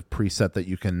range of preset that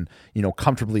you can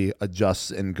comfortably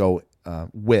adjust and go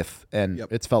with, and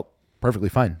it's felt perfectly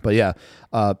fine. But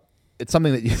it's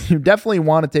something that you definitely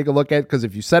want to take a look at, because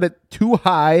if you set it too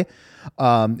high,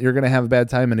 you're going to have a bad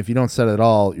time. And if you don't set it at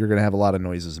all, you're going to have a lot of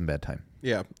noises and bad time.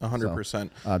 Yeah, 100%.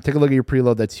 So, take a look at your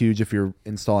preload. That's huge if you're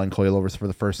installing coilovers for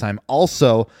the first time.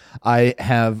 Also, I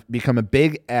have become a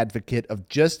big advocate of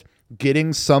just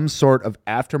getting some sort of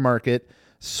aftermarket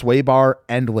sway bar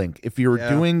end link. If you're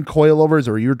doing coilovers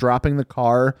or you're dropping the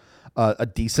car a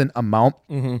decent amount,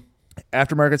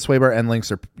 aftermarket sway bar end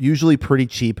links are usually pretty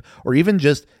cheap, or even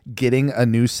just getting a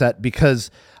new set, because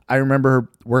I remember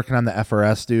working on the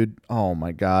FRS, dude. Oh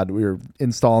my God. We were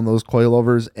installing those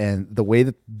coilovers, and the way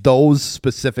that those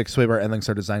specific sway bar end links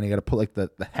are designed, you got to put like the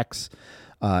hex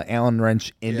Allen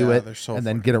wrench into it, and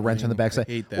then get a wrench on the backside.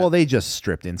 I hate that. Well, they just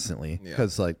stripped instantly,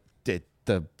 because like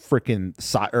the freaking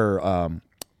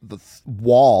the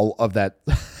wall of that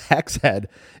hex head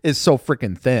is so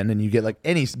freaking thin, and you get like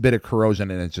any bit of corrosion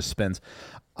and it just spins.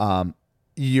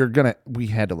 We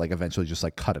had to like eventually just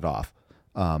like cut it off.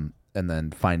 And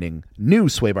then finding new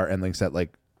sway bar end links at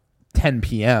like 10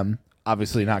 p.m.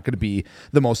 obviously not going to be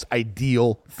the most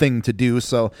ideal thing to do.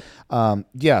 So,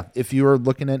 if you are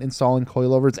looking at installing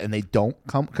coilovers and they don't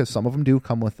come, because some of them do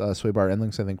come with sway bar end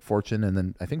links, I think Fortune, and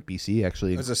then I think BC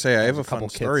actually. As I say, I have a fun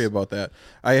story about that.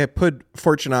 I had put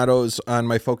Fortunatos on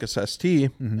my Focus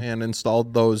ST and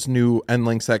installed those new end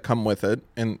links that come with it,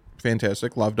 and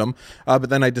fantastic, loved them. But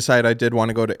then I decided I did want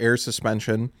to go to air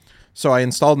suspension. So I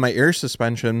installed my air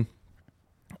suspension,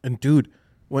 and dude,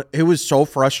 it was so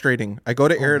frustrating. I go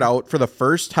to air it out for the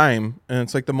first time, and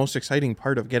it's like the most exciting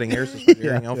part of getting air suspension,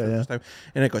 airing out for the first time.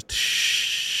 And it goes,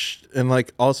 tsh, and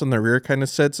like all of a sudden the rear kind of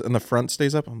sits and the front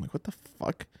stays up. I'm like, what the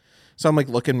fuck? So I'm like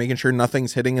looking, making sure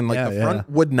nothing's hitting, and like the front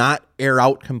would not air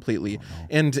out completely. Oh, no.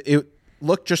 And it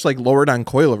looked just like lowered on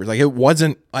coilovers. Like it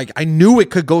wasn't, like I knew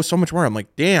it could go so much more. I'm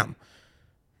like, damn,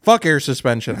 fuck air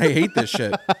suspension. I hate this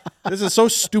shit. This is so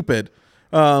stupid.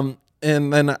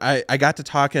 And then I got to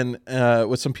talking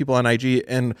with some people on IG,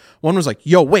 and one was like,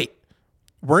 yo, wait,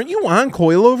 weren't you on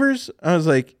coilovers? I was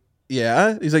like,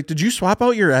 yeah. He's like, did you swap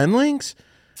out your end links?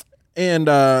 And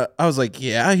I was like,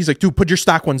 yeah. He's like, dude, put your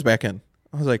stock ones back in.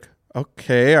 I was like,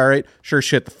 okay, all right. Sure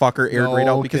shit, the fucker aired right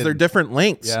out, because they're different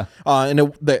lengths. Yeah.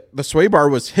 And the sway bar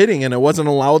was hitting, and it wasn't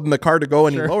allowed in the car to go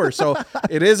any lower. So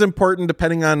it is important,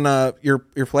 depending on your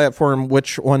platform,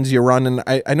 which ones you run. And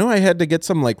I know I had to get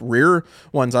some like rear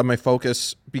ones on my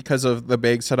Focus because of the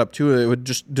bag setup too. It would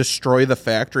just destroy the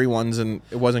factory ones, and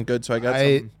it wasn't good. So I got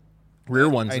some rear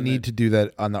ones. I need to do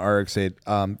that on the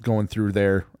RX-8. Going through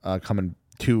there, coming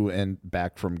to and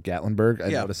back from Gatlinburg, I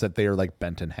noticed that they are like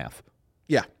bent in half.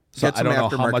 Yeah. So I don't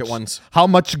know how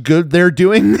much good they're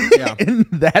doing in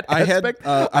that I aspect.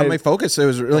 Had on my Focus, it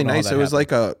was really nice. It was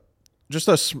like just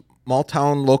a small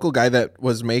town local guy that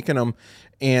was making them,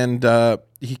 and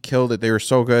he killed it. They were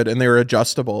so good, and they were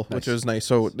adjustable, which was nice.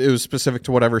 So it was specific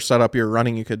to whatever setup you're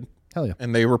running. You could,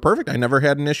 and they were perfect. I never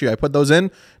had an issue. I put those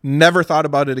in, never thought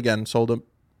about it again. Sold them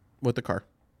with the car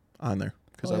on there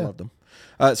because I loved them.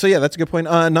 So that's a good point.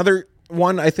 Another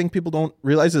one I think people don't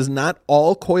realize is not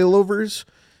all coilovers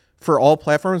for all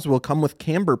platforms will come with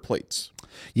camber plates.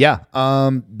 Yeah,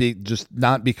 just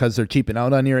not because they're cheaping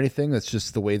out on you or anything. It's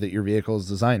just the way that your vehicle is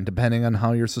designed, depending on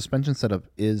how your suspension setup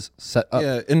is set up.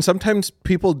 Yeah, and sometimes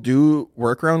people do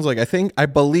workarounds. Like I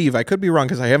believe, I could be wrong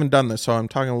because I haven't done this, so I'm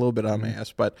talking a little bit on my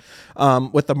ass. But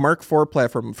with the Mark IV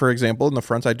platform, for example, in the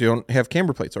front, I don't have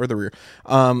camber plates or the rear,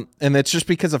 and it's just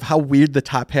because of how weird the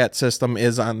top hat system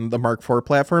is on the Mark IV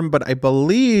platform. But I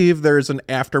believe there's an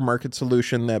aftermarket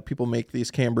solution that people make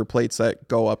these camber plates that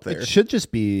go up there. It should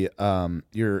just be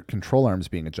your control arms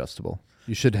being adjustable.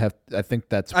 You should have. I think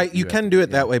that's. You can do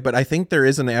it that way, but I think there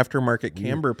is an aftermarket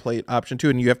camber plate option too,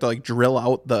 and you have to like drill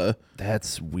out the.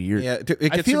 That's weird. Yeah,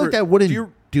 I feel like that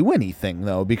wouldn't do anything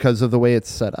though because of the way it's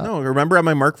set up. No, remember on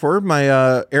my Mark IV, my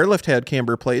airlift had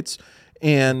camber plates,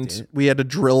 and we had to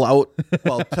drill out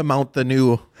to mount the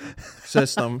new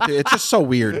system. It's just so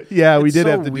weird. Yeah, we It's did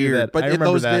so have to do that. But I remember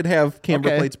those that. did have camber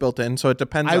Okay. plates built in, so it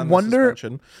depends I on wonder- the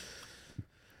suspension.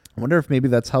 I wonder if maybe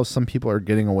that's how some people are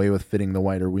getting away with fitting the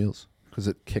wider wheels because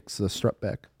it kicks the strut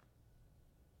back.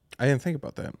 I didn't think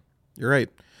about that. You're right.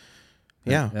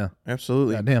 Yeah,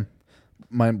 absolutely. God damn,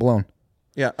 mind blown.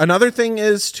 Yeah. Another thing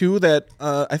is too that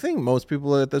I think most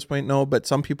people at this point know, but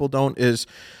some people don't, is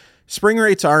spring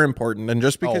rates are important. And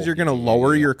just because you're going to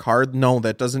lower your car, no,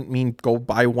 that doesn't mean go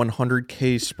buy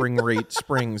 100K spring rate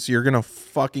springs. You're going to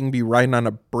fucking be riding on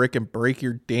a brick and break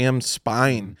your damn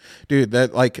spine. Dude,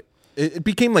 that like it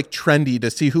became like trendy to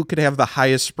see who could have the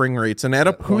highest spring rates. And at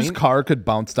a point, Whose car could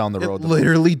bounce down the road? it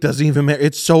literally doesn't even matter.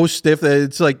 It's so stiff that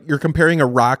it's like you're comparing a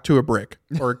rock to a brick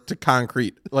or to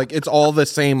concrete. Like it's all the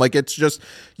same. Like it's just,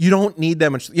 you don't need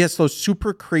that much. Yes, those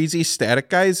super crazy static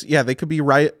guys, yeah, they could be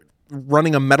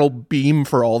running a metal beam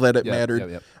for all that it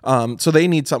mattered. So they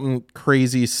need something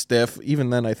crazy stiff. Even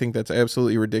then, I think that's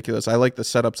absolutely ridiculous. I like the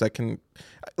setups that can,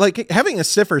 like having a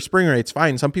stiffer spring rate's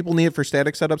fine. Some people need it for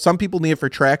static setups. Some people need it for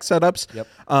track setups.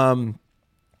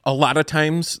 A lot of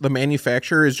times the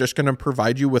manufacturer is just going to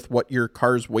provide you with what your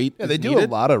car's weight is They do needed.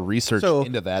 a lot of research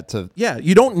into that. Yeah,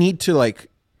 you don't need to like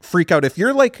freak out. If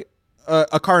you're like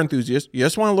a car enthusiast, you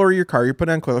just want to lower your car, you put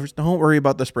on coilovers, don't worry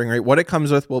about the spring rate. What it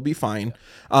comes with will be fine.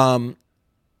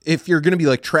 If you're going to be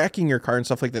like tracking your car and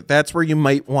stuff like that, that's where you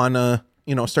might want to,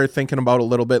 start thinking about a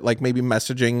little bit, like maybe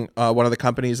messaging one of the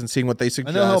companies and seeing what they suggest.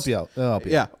 And they'll help you out. They'll help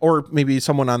you Yeah, or maybe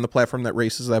someone on the platform that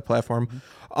races that platform.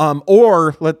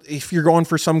 Or if you're going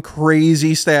for some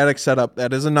crazy static setup,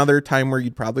 that is another time where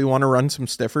you'd probably want to run some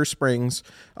stiffer springs.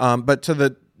 But to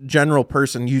the general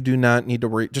person, you do not need to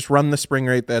worry. Just run the spring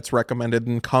rate that's recommended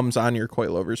and comes on your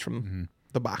coilovers from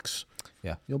the box.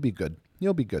 Yeah, you'll be good.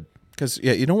 You'll be good. Because,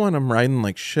 you don't want them riding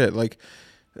like shit. Like,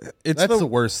 That's the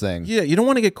worst thing. Yeah, you don't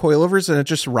want to get coilovers and it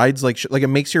just rides like shit. Like, it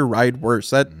makes your ride worse.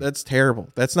 That's terrible.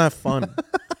 That's not fun.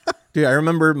 Dude, I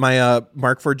remember my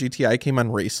Mark IV GTI came on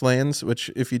Racelands, which,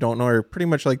 if you don't know, are pretty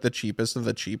much like the cheapest of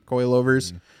the cheap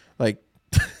coilovers. Like,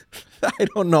 I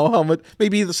don't know how much.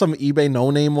 Maybe some eBay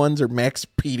no-name ones or Max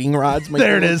Peating rods. Might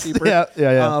There be it a is. little cheaper.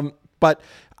 Yeah. But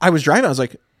I was driving. I was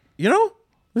like,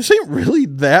 this ain't really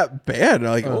that bad.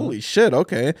 Like, holy shit,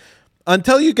 okay.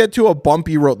 Until you get to a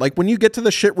bumpy road. Like, when you get to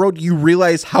the shit road, you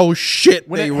realize how shit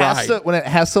When they it ride. when it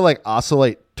has to like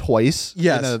oscillate twice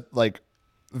Yes. in a like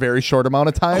very short amount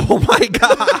of time. Oh my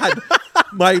God.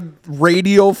 My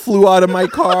radio flew out of my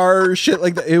car, shit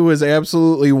like that. It was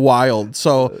absolutely wild.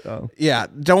 So yeah,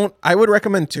 I would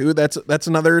recommend too. That's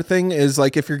another thing is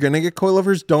like, if you're going to get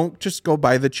coilovers, don't just go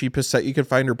buy the cheapest set you can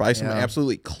find or buy some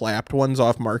absolutely clapped ones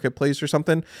off Marketplace or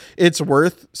something. It's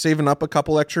worth saving up a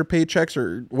couple extra paychecks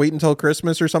or wait until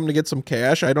Christmas or something to get some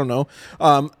cash. I don't know.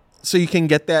 So you can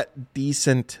get that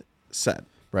decent set.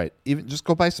 Right. Even just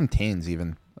go buy some Tanes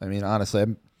even. I mean,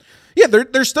 honestly, Yeah,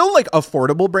 they're still like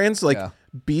affordable brands, like Yeah.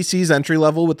 BC's entry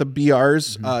level with the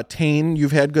BRs, Tane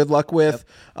you've had good luck with,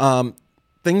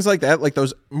 things like that, like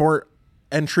those more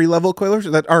entry level coilers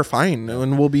that are fine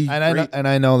and will be great. and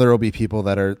I know there will be people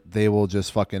they will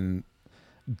just fucking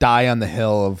die on the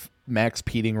hill of Max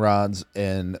Peating rods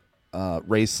and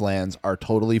Racelands are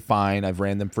totally fine. I've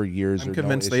ran them for years. I'm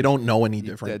convinced they don't know any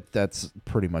different. That's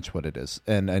pretty much what it is.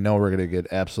 And I know we're going to get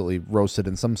absolutely roasted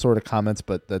in some sort of comments,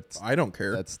 but I don't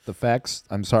care. That's the facts.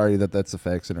 I'm sorry that's the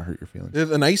facts and it hurt your feelings.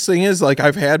 The nice thing is, like,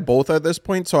 I've had both at this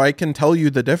point, so I can tell you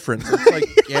the difference. It's like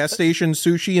gas station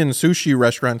sushi and sushi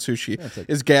restaurant sushi.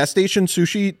 Is gas station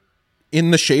sushi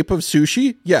in the shape of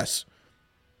sushi? Yes.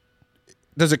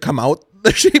 Does it come out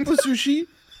the shape of sushi?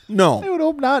 No. I would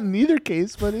hope not in either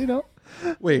case, but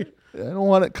Wait. I don't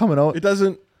want it coming out. It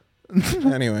doesn't.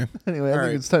 Anyway. Anyway, I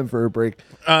think it's time for a break.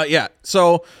 Yeah.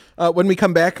 So when we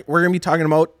come back, we're going to be talking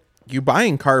about you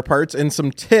buying car parts and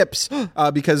some tips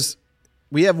because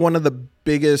we have one of the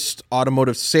biggest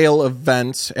automotive sale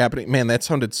events happening. Man, that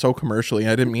sounded so commercially.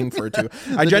 I didn't mean for it to.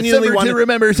 I The genuinely December want to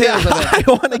remember sales event.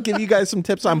 I want to give you guys some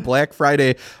tips on Black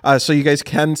Friday, so you guys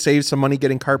can save some money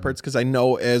getting car parts. Because I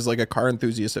know as like a car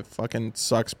enthusiast, it fucking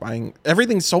sucks buying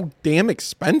everything's so damn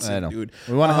expensive, I know. dude.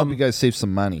 We want to help you guys save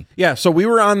some money. Yeah, so we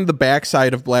were on the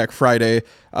backside of Black Friday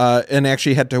and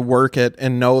actually had to work it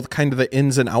and know kind of the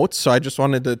ins and outs. So I just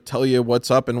wanted to tell you what's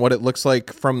up and what it looks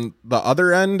like from the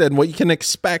other end and what you can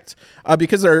expect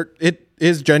because it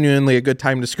is genuinely a good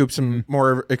time to scoop some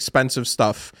more expensive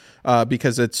stuff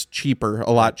because it's cheaper,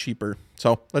 a lot cheaper.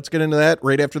 So let's get into that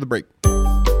right after the break.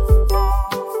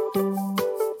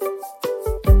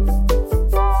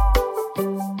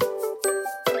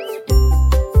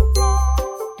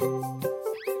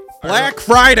 Black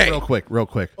Friday. Real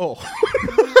quick. Oh.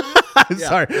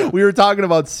 Sorry. We were talking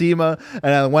about SEMA,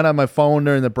 and I went on my phone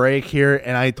during the break here,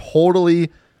 and I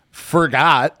totally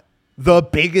forgot the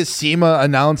biggest SEMA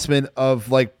announcement of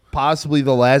like possibly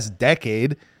the last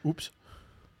decade. Oops.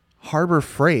 Harbor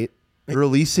Freight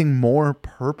releasing more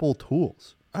purple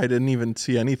tools. I didn't even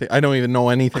see anything. I don't even know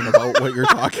anything about what you're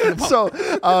talking about. So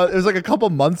it was like a couple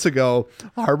months ago,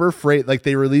 Harbor Freight, like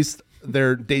they released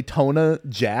their Daytona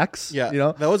jacks. Yeah, you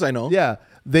know those I know. Yeah,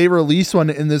 they released one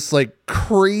in this like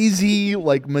crazy,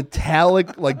 like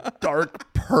metallic, like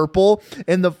dark purple,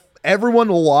 and everyone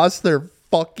lost their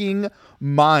fucking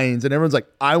minds, and everyone's like,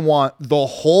 "I want the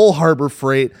whole Harbor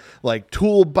Freight like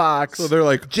toolbox." So they're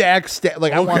like, jack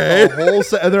like I want okay. the whole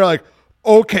set, and they're like,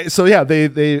 "Okay." So yeah,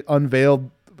 they unveiled.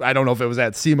 I don't know if it was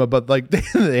at SEMA, but like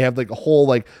they have like a whole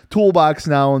like toolbox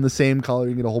now in the same color.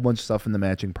 You get a whole bunch of stuff in the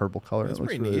matching purple color. That's it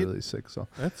looks pretty really, neat. really sick. So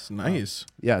That's nice.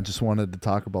 yeah, just wanted to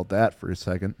talk about that for a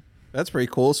second. That's pretty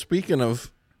cool. Speaking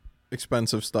of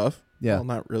expensive stuff, Yeah. well,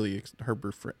 not really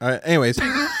Harbor Freight. Anyways,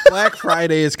 Black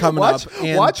Friday is coming Watch up.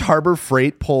 And watch Harbor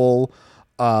Freight pull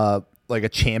like a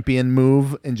champion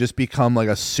move and just become like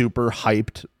a super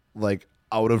hyped like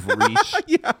out of reach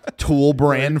tool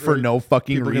brand for no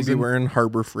fucking people are gonna be reason. wearing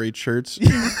Harbor Freight shirts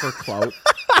for clout.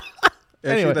 Actually,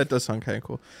 Anyway. that does sound kind of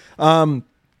cool.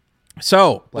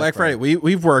 So Black Friday,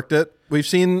 we've worked it. We've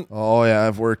seen Oh yeah,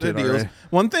 I've worked the it deals. already.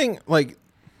 One thing, like,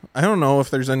 I don't know if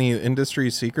there's any industry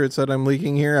secrets that I'm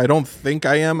leaking here. I don't think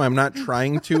I am. I'm not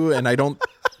trying to, and I don't.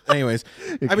 Anyways,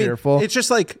 I mean, careful. it's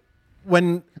just like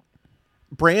when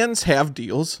brands have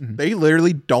deals, they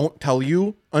literally don't tell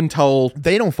you until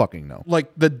They don't fucking know.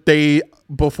 like the day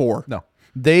before, No,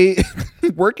 they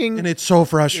working and it's so as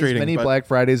frustrating. many but- Black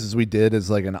Fridays as we did as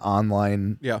like an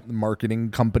online Yeah.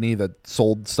 marketing company that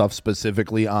sold stuff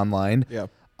specifically online. Yeah.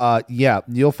 Yeah,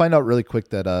 you'll find out really quick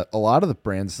that a lot of the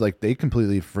brands like they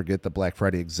completely forget that Black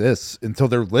Friday exists until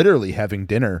they're literally having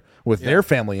dinner with their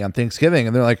family on Thanksgiving,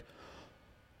 and they're like,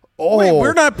 "Oh, Wait,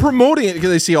 we're not promoting it because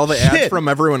they see all the ads Shit. from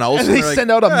everyone else. And they they're like, send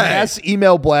out a "Hey." mass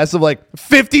email blast of like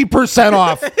 50%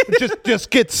 off. just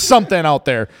get something out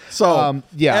there. So,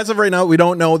 yeah, as of right now, we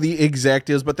don't know the exact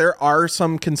deals, but there are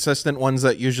some consistent ones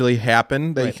that usually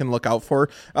happen that you can look out for.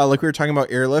 Like we were talking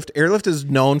about Airlift. Airlift is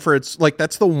known for its, like,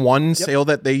 that's the one sale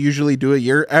that they usually do a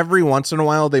year. Every once in a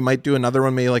while, they might do another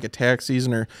one, maybe like a tax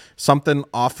season or something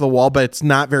off the wall, but it's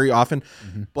not very often.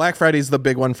 Black Friday is the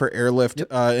big one for Airlift,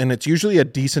 and it's usually a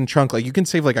decent chunk. Like, you can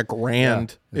save like $1,000,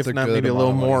 it's if a not good maybe a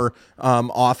little amount of more,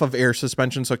 off of air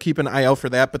suspension. So keep an eye out for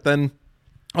that. But then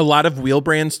a lot of wheel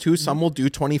brands too. Some will do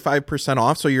 25%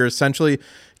 off. So you're essentially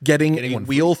getting a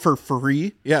wheel for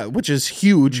free. Yeah, which is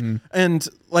huge. And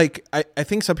like, I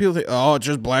think some people think, oh, it's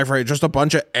just Black Friday, just a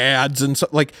bunch of ads. And so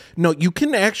like, no, you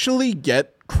can actually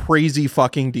get crazy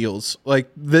fucking deals. Like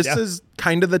this is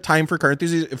kind of the time for car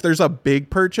enthusiasts. If there's a big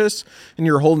purchase and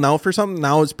you're holding out for something,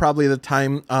 now is probably the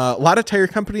time. A lot of tire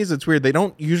companies, it's weird. They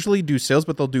don't usually do sales,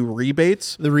 but they'll do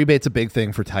rebates. the rebate's a big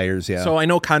thing for tires. Yeah. So I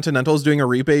know Continental is doing a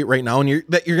rebate right now, and you're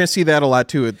going to see that a lot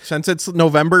too. Since it's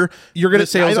November, the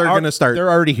sales are going to start. They're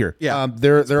already here. Yeah.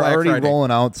 They're Black already Friday.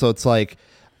 rolling out. So it's like,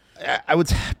 I would.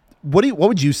 What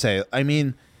would you say? I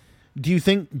mean, do you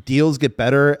think deals get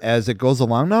better as it goes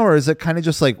along now, or is it kind of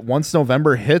just like once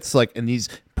November hits, like and these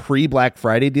pre-Black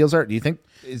Friday deals are? Do you think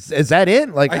is that it?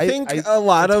 Like I think a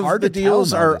lot it's of hard the to tell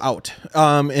deals are nowadays.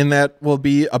 out, and that will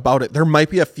be about it. There might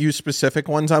be a few specific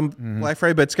ones on Black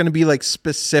Friday, but it's going to be like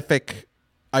specific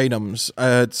items.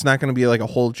 It's not going to be like a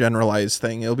whole generalized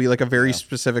thing. It'll be like a very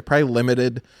specific, probably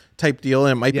limited type deal,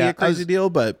 and it might be a crazy deal,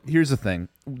 but Here's the thing: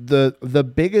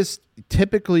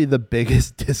 typically the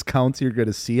biggest discounts you're going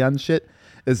to see on shit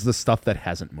is the stuff that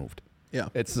hasn't moved. Yeah.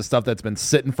 It's the stuff that's been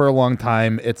sitting for a long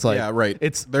time. It's like, Yeah, right.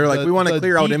 It's They're like, we want to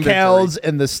clear out decals inventory.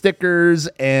 and the stickers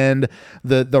and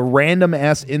the random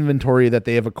ass inventory that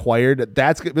they have acquired.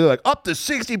 That's gonna be like up to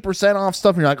 60% off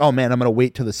stuff. And you're like, oh man, I'm gonna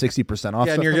wait till the 60% off.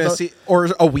 Yeah, stuff and you're comes gonna out. see, or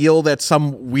a wheel that's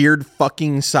some weird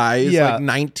fucking size, Yeah. like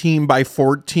 19 by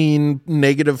 14,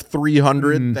 negative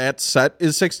 300. Mm-hmm. That set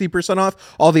is 60% off.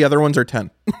 All the other ones are 10.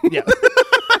 Yeah.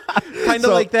 Kind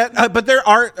of like that. But there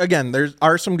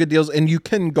are some good deals, and you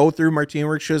can go through Martina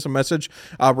Works, shoot us a message.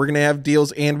 We're gonna have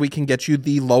deals, and we can get you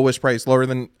the lowest price, lower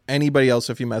than anybody else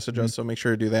if you message us. So make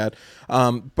sure to do that.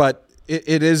 But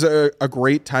it is a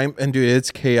great time, and dude,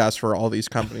 it's chaos for all these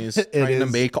companies trying to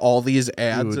is. make all these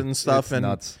ads Dude, and stuff, it's and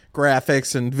nuts.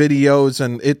 graphics and videos,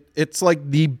 and it's like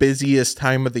the busiest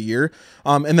time of the year.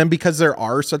 And then because there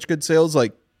are such good sales,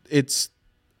 like it's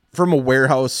from a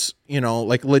warehouse,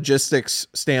 like logistics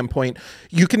standpoint,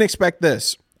 you can expect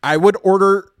this. I would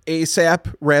order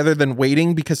ASAP rather than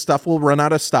waiting because stuff will run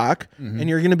out of stock and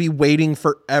you're going to be waiting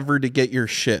forever to get your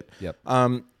shit. Yep.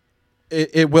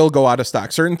 It will go out of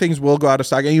stock. Certain things will go out of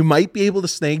stock and you might be able to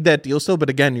snag that deal still, but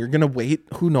again, you're going to wait,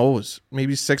 who knows,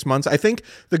 maybe 6 months. I think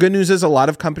the good news is a lot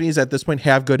of companies at this point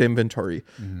have good inventory.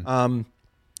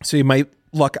 So you might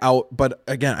luck out, but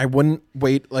again, I wouldn't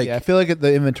wait. Yeah, I feel like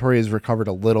the inventory has recovered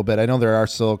a little bit. I know there are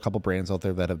still a couple brands out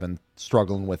there that have been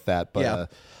struggling with that, but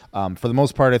for the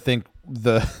most part, I think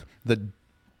the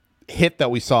hit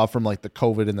that we saw from like the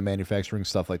COVID and the manufacturing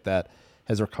stuff like that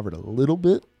has recovered a little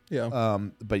bit. Yeah.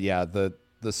 But yeah, the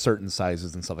certain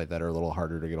sizes and stuff like that are a little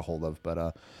harder to get a hold of.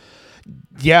 But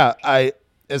yeah,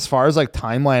 as far as like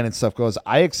timeline and stuff goes,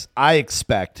 I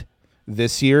expect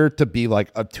this year to be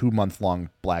like a 2-month long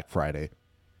Black Friday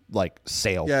like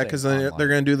sale. Yeah, because they're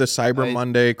going to do the Cyber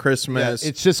Monday, Christmas. Yeah,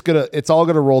 it's all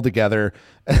gonna roll together.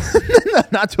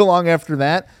 Not too long after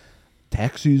that,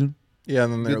 tax season. Yeah,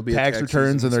 and then there'll be tax a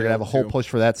returns, and they're gonna have a whole too. push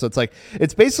for that. So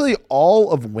it's basically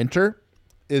all of winter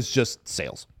is just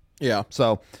sales. Yeah.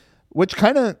 So, which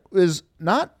kind of is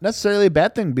not necessarily a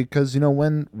bad thing because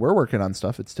when we're working on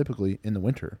stuff, it's typically in the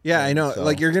winter. Yeah, I know. So-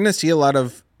 Like you're going to see a lot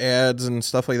of ads and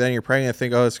stuff like that. And you're probably going to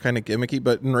think, oh, it's kind of gimmicky.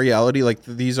 But in reality, like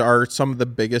these are some of the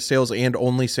biggest sales and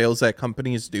only sales that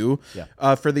companies do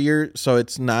for the year. So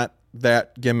it's not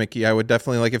that gimmicky. I would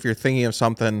definitely, like, if you're thinking of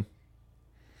something,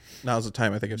 now's the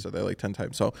time. I think I've said that like 10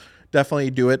 times. So definitely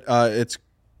do it. It's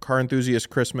Car Enthusiast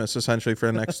Christmas essentially for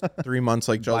the next 3 months.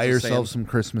 Like Joe's buy saying. yourself some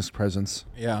Christmas presents.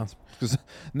 Yeah. Because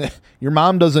your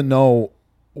mom doesn't know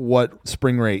what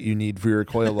spring rate you need for your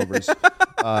coilovers.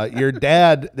 Your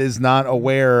dad is not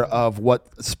aware of what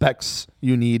specs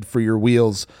you need for your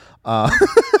wheels.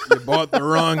 You bought the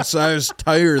wrong size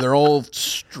tire. They're all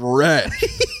stretched.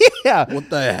 Yeah. What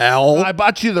the hell? I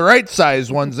bought you the right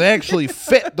size ones. They actually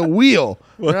fit the wheel.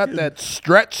 They're not that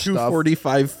stretch stuff.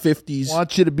 245 50s. I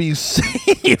want you to be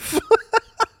safe.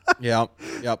 Yeah.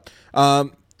 Yep.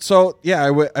 So yeah,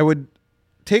 I would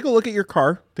take a look at your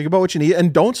car, think about what you need,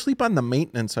 and don't sleep on the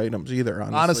maintenance items either.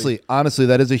 Honestly,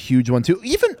 that is a huge one too.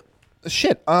 Even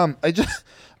shit.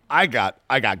 I got.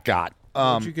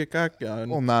 What'd you get got done?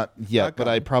 Well, not yet, Got but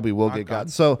gun. I probably will Got get gun. got.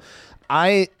 So,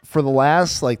 I for the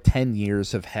last like 10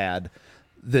 years have had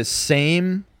the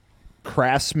same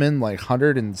Craftsman like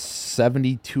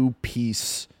 172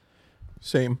 piece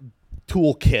Same.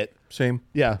 toolkit. Same.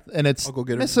 Yeah, and it's I'll go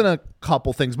get it. missing a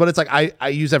couple things, but it's like I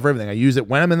use that for everything. I use it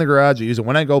when I'm in the garage. I use it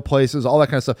when I go places, all that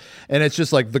kind of stuff. And it's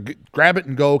just like the grab it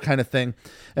and go kind of thing.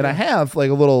 And I have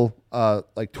like a little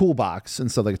like toolbox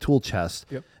and stuff, like a tool chest.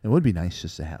 Yep. It would be nice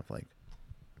just to have like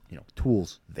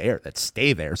tools there that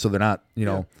stay there, so they're not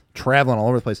traveling all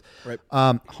over the place. Right.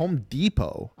 Home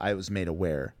Depot, I was made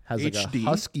aware, has like HD? a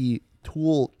Husky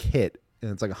tool kit,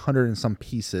 and it's like 100 and some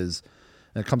pieces,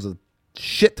 and it comes with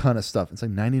shit ton of stuff. It's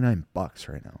like $99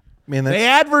 right now. Man, They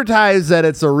that's advertise that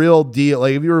it's a real deal.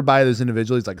 Like if you were to buy this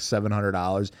individually, it's like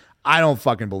 $700. I don't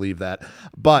fucking believe that.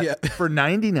 But Yeah. for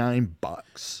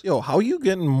 $99, yo. How you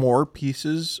getting more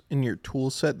pieces in your tool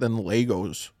set than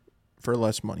Legos for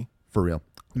less money? for real.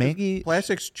 Maggie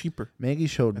Plastic's cheaper.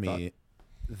 showed me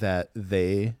that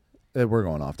we're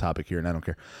going off topic here, and I don't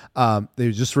care.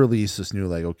 They just released this new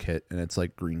Lego kit, and it's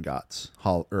like Green Gots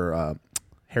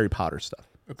Harry Potter stuff.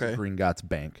 It's Okay. like Green Gots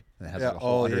Bank, and it has Yeah. like a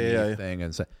whole Oh, yeah, underneath yeah. thing,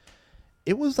 and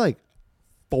it was like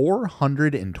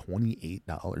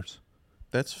 $428.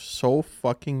 That's so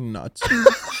fucking nuts.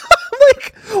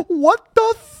 Like, what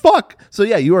the fuck? So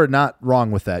yeah, you are not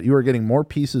wrong with that. You are getting more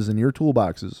pieces in your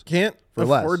toolboxes. Can't For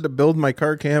less. afford to build my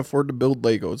car. Can't afford to build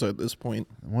Legos at this point.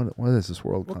 What is this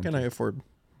world? What come can to? I afford?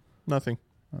 Nothing.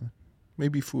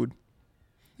 Maybe food.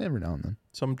 Every now and then.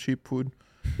 Some cheap food.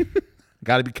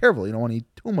 Got to be careful. You don't want to eat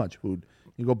too much food.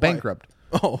 You go bankrupt.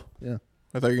 Oh, Yeah.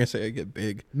 I thought you were gonna say I get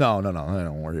big. No. I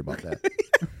don't worry about that.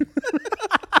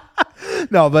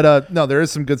 No, but no, there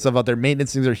is some good stuff out there.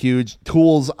 Maintenance things are huge.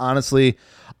 Tools, honestly,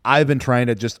 I've been trying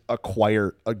to just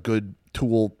acquire a good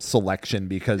tool selection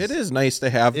because It is nice to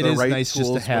have It the is right nice just to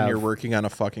tools when have- you're working on a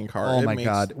fucking car. oh It my makes-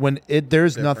 god, when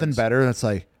there's nothing difference. better. That's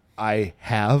like I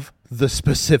have the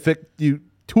specific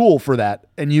tool for that,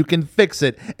 and you can fix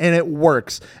it, and it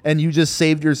works, and you just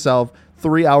saved yourself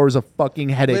 3 hours of fucking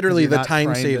headache. 'cause Literally, you're the not time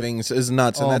trying to- savings is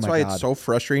nuts, and Oh that's my why God. it's so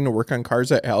frustrating to work on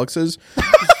cars at Alex's.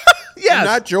 Yes. I'm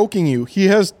not joking you. He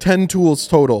has 10 tools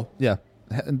total. Yeah.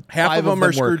 Half Five of them are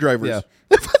work. screwdrivers. Yeah.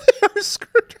 They are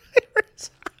screwdrivers.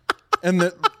 And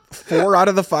the 4 out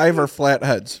of the 5 are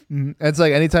flatheads. It's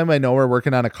like anytime I know we're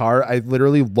working on a car, I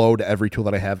literally load every tool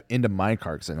that I have into my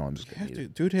car because I know I'm just going to need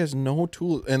it. Dude has no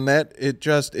tool, and that it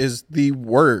just is the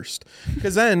worst.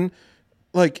 Because then,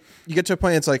 like, you get to a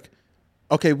point, it's like,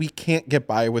 okay, we can't get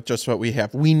by with just what we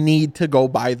have. We need to go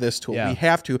buy this tool. Yeah. We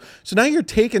have to. So now you're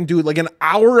taking, dude, like an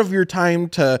hour of your time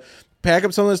to pack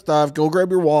up some of this stuff, go grab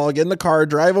your wall, get in the car,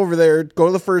 drive over there, go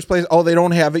to the first place. Oh, they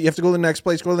don't have it. You have to go to the next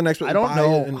place, go to the next place. I don't buy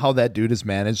know it, and- how that dude has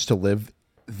managed to live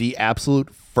the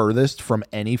absolute furthest from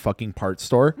any fucking parts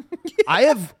store. I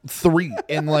have 3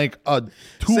 in like a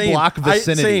 2-block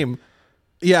vicinity. Same.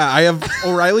 Yeah, I have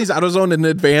O'Reilly's AutoZone in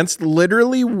Advanced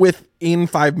literally within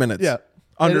 5 minutes. Yeah.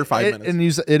 Under 5 minutes. And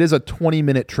it is a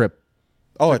 20-minute trip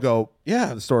Oh, to go yeah.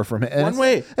 to the store from it. One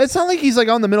way. It's not like he's like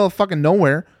out in the middle of fucking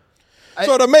nowhere.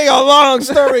 So to make a long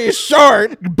story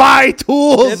short, Buy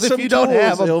tools get if some you don't tools.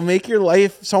 have them. It'll make your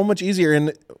life so much easier.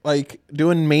 And like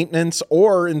doing maintenance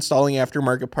or installing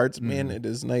aftermarket parts, man, it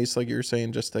is nice. Like you were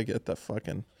saying, just to get the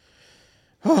fucking.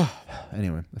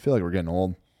 Anyway, I feel like we're getting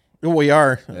old. We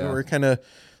are. Yeah. We're kind of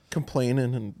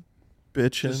complaining and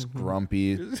bitching.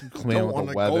 Grumpy, Don't complaining want with to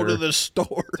the go weather. to the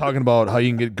store. Talking about how you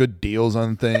can get good deals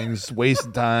on things,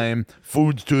 wasting time,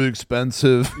 food's too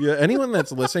expensive. Yeah, anyone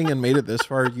that's listening and made it this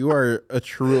far, you are a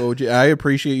true OG. I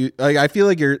appreciate you. Like, I feel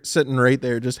like you're sitting right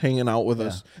there, just hanging out with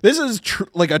us. This is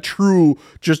like a true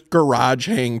just garage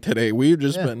hang today. We've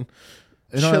just been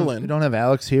chilling. We don't have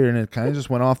Alex here, and it kind of just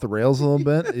went off the rails a little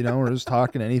bit. You know, we're just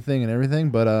talking anything and everything.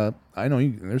 But I know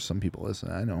there's some people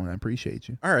listening. I know, and I appreciate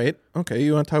you. All right, okay.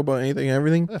 You want to talk about anything and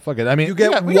everything? Fuck it. I mean, You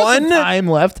get we got some one time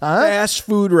left, huh? Fast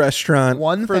food restaurant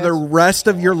One for the fast- rest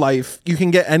of your life. You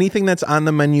can get anything that's on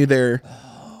the menu there.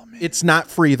 It's not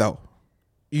free though.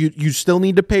 You still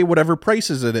need to pay whatever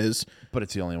prices it is. But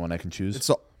it's the only one I can choose. It's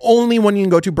the only one you can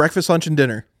go to: breakfast, lunch, and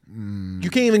dinner. You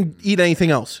can't even eat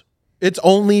anything else. It's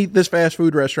only this fast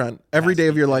food restaurant every day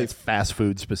of your life. Fast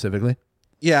food specifically.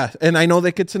 Yeah, and I know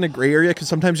that gets in a gray area because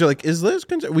sometimes you're like, "Is this?"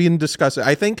 We can discuss it.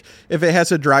 I think if it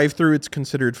has a drive-through, it's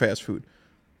considered fast food.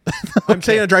 I'm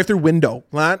saying a drive-through window,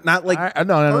 not like I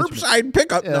know what you curbside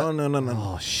pickup. Yeah. No.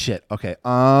 Oh shit. Okay.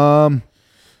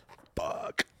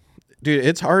 Dude,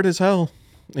 it's hard as hell.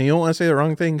 And you don't want to say the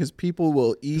wrong thing because people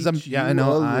will eat. Yeah, I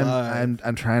know.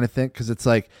 I'm trying to think because it's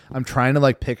like I'm trying to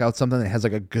like pick out something that has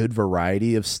like a good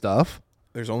variety of stuff.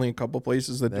 There's only a couple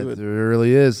places that do it. There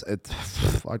really is. It's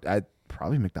I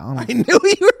probably McDonald's. I knew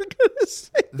you were gonna say.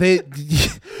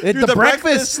 The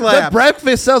breakfast the slaps.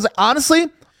 breakfast sells.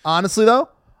 Honestly though,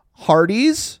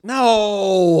 Hardee's.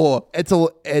 No,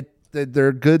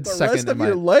 They're good the second rest in of my.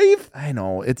 your life. I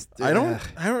know it's. I don't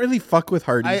really fuck with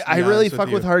Hardee's. I really fuck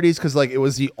with Hardee's because like it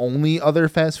was the only other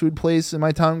fast food place in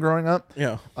my town growing up.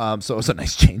 Yeah. So it was a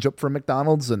nice change up from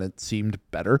McDonald's and it seemed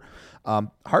better.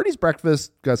 Hardee's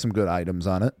breakfast got some good items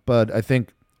on it, but I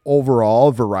think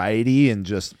overall variety and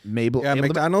just maybe Yeah,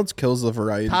 McDonald's kills the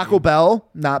variety. Taco Bell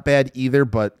not bad either,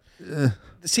 but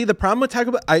See, the problem with Taco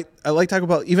Bell, I like Taco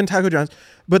Bell, even Taco John's,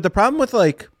 but the problem with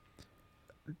like,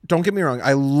 don't get me wrong,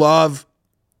 I love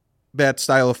that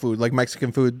style of food, like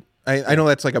Mexican food. I know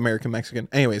that's like American Mexican.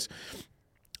 Anyways,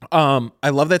 I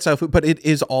love that style of food, but it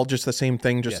is all just the same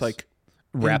thing, just Yes. like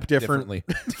wrapped different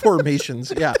differently.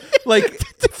 formations. Yeah, like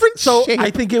Different so. shape. I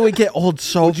think it would get old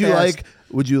so Would you fast.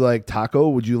 Would you like taco?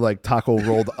 Would you like taco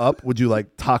rolled up? Would you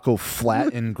like taco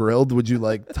flat and grilled? Would you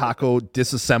like taco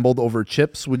disassembled over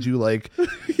chips? Would you like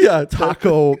yeah,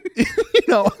 taco? You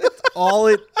know, all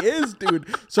it is,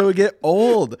 dude. So it get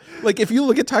old. Like if you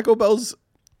look at Taco Bell's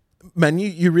menu,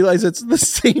 you realize it's the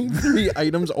same 3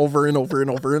 items over and over and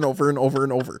over and over and over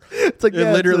and over. it's like It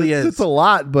literally is. It's a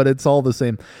lot, but it's all the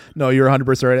same. No, you're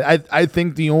 100% right. I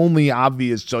think the only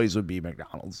obvious choice would be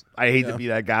McDonald's. I hate to be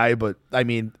that guy, but I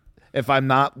mean, if I'm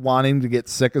not wanting to get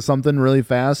sick of something really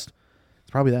fast,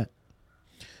 it's probably that.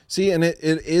 See, and it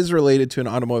is related to an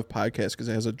automotive podcast because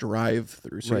it has a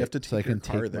drive-through, so you have to take so I your can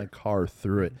car take there. my car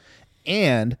through it.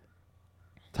 And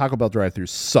Taco Bell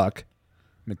drive-thrus suck.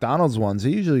 McDonald's ones,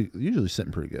 they usually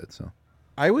sitting pretty good. So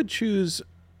I would choose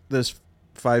this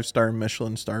 5-star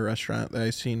Michelin star restaurant that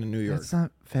I seen in New York. That's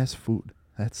not fast food.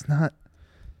 That's not.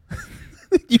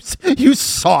 you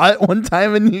saw it one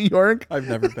time in New York. I've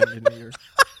never been to New York.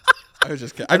 I was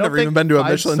just kidding. I've never even been to a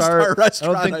Michelin star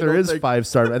restaurant. I don't think there is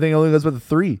 5-star. I think it only goes with a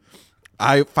 3.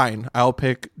 Fine. I'll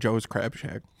pick Joe's Crab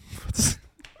Shack.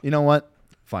 You know what?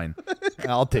 Fine.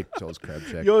 I'll take Joe's Crab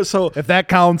Shack. Yo, so if that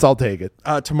counts, I'll take it.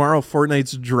 tomorrow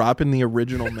Fortnite's dropping the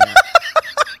original map.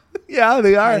 Yeah,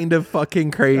 they are. Kind of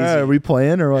fucking crazy. Are we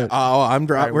playing or what? Oh, I'm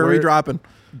dropping. Where are we dropping?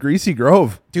 Greasy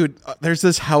Grove. Dude, there's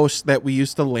this house that we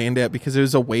used to land at because it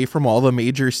was away from all the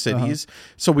major cities,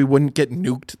 so we wouldn't get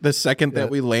nuked the second that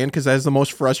we land, because that's the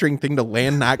most frustrating thing to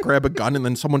land, not grab a gun, and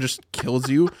then someone just kills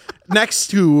you. Next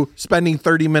to spending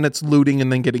 30 minutes looting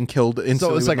and then getting killed instantly.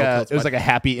 So it was like a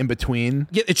happy in between.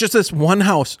 Yeah, it's just this one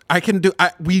house.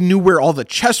 We knew where all the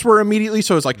chests were immediately,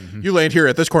 so it's like, you land here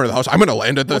at this corner of the house, I'm gonna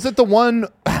land at Was it the one?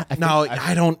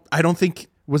 I don't think.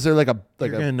 Was there like a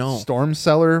storm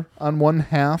cellar on one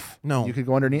half? No. You could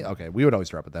go underneath? Okay, we would always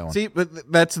drop at that one. See, but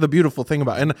that's the beautiful thing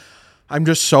about it. And I'm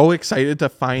just so excited to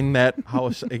find that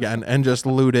house again and just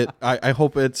loot it. I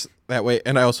hope it's that way.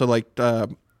 And I also liked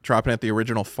dropping at the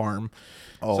original farm.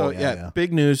 Oh, so, yeah.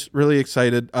 Big news. Really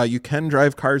excited. You can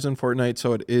drive cars in Fortnite,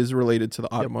 so it is related to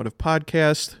the automotive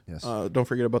podcast. Yes. Don't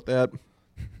forget about that.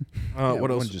 What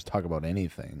what else? wouldn't just talk about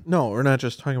anything. No, we're not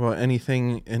just talking about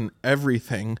anything and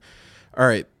everything. All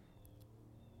right.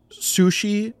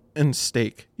 Sushi and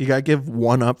steak. You got to give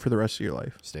one up for the rest of your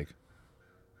life. Steak.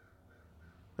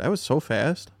 That was so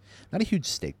fast. Not a huge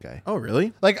steak guy. Oh,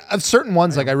 really? Like of certain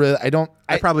ones, I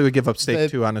probably would give up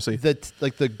steak too, honestly.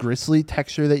 The gristly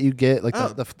texture that you get, like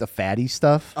the fatty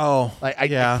stuff. Oh, I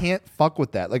can't fuck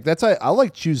with that. Like I'll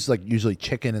like choose like usually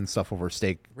chicken and stuff over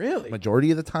steak. Really?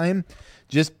 Majority of the time,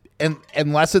 just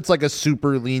unless it's like a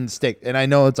super lean steak, and I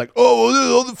know it's like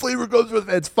all the flavor goes with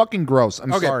it. It's fucking gross.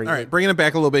 I'm sorry. All right, bringing it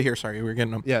back a little bit here. Sorry, we're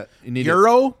getting them. Yeah, you need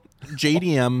Euro,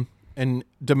 JDM, and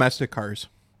domestic cars.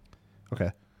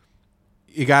 Okay.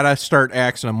 You gotta start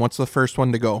axing them. What's the first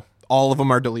one to go? All of them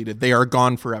are deleted. They are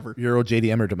gone forever. Euro,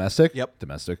 JDM, or domestic? Yep.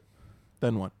 Domestic.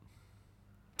 Then what?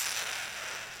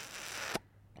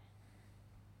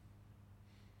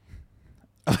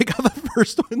 I like how the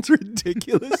first one's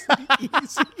ridiculously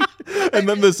easy, and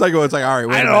then the second one's like, all right,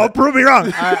 wait I a know. minute. Prove me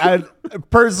wrong. I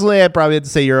personally, I'd probably have to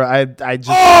say Euro.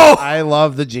 I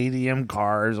love the JDM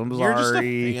cars. I'm You're just a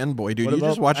sorry. fanboy, dude. What You about-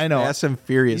 just watch I know. Fast and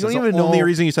Furious. You That's don't the even only know.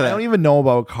 reason you said I that. don't even know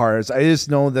about cars. I just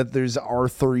know that there's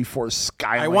R34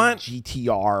 Skyline want-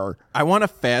 GTR. I want a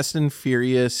Fast and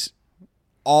Furious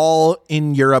all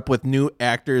in Europe with new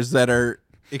actors that are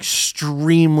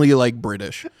extremely like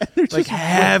British. Like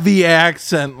heavy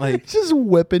accent. Like Just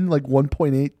whipping like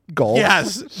 1.8 Golf.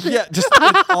 yes. Yeah, just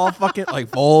like, all fucking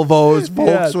like Volvos,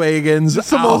 Volkswagens, Just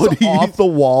some most Audis. off the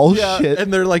wall Yeah, shit.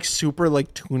 and they're like super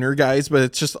like tuner guys, but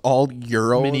it's just all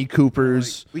Euro. Mini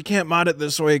Coopers. We can't mod it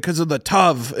this way because of the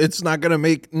TUV. It's not gonna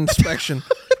make inspection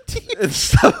and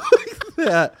stuff like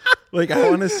that. Like I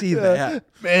want to see that.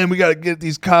 Man, we got to get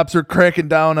these cops are cracking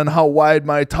down on how wide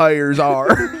my tires are.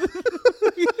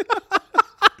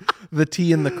 The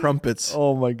tea and the crumpets.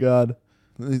 Oh my god.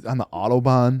 On the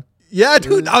Autobahn. Yeah,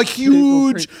 dude, a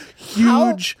huge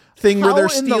thing where how they're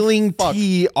in the stealing fuck?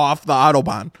 tea off the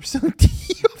Autobahn.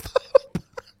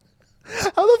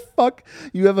 How the fuck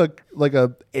you have a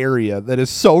area that is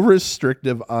so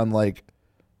restrictive on like,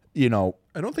 you know,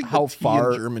 I don't think how the tea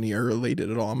far in Germany are related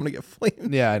at all. I'm gonna get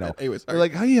flamed. Yeah, I know. Anyways, Or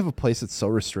like how you have a place that's so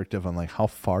restrictive on like how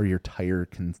far your tire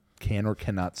can or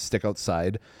cannot stick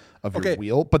outside of your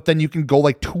wheel, but then you can go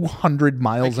like 200 I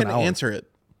miles can an hour. answer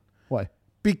it. Why?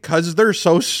 Because they're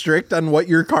so strict on what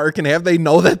your car can have, they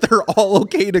know that they're all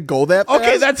okay to go that fast.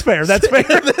 Okay, that's fair. That's fair.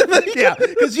 Yeah,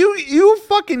 because you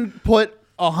fucking put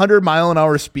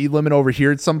 100-mile-an-hour speed limit over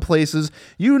here at some places.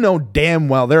 You know damn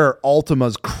well there are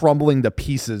Altimas crumbling to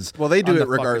pieces. Well, they do on it the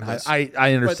fucking regardless. high-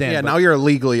 I But understand. yeah, but now you're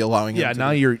illegally allowing it. yeah,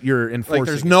 now you're enforcing. like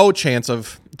there's it. no chance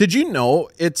of. Did you know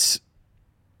it's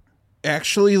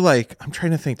actually like I'm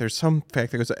trying to think. There's some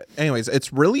fact that goes. Anyways,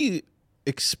 it's really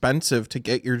expensive to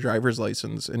get your driver's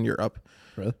license in Europe.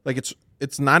 Really? Like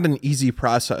it's not an easy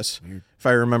process. If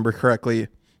I remember correctly,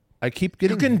 I keep you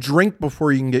getting. can drink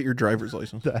before you can get your driver's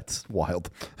license. That's wild.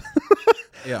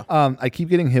 Yeah. I keep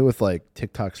getting hit with like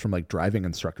TikToks from like driving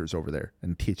instructors over there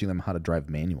and teaching them how to drive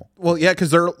manual. Well, yeah, because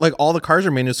they're like all the cars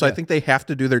are manual, so I think they have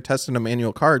to do their test in a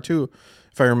manual car too,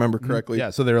 if I remember correctly. Yeah,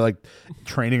 so they're like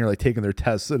training or like taking their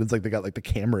tests, and it's like they got like the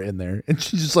camera in there, and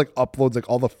she just like uploads like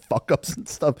all the fuck ups and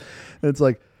stuff. And it's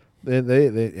like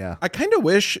they yeah. I kind of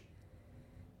wish,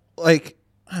 like,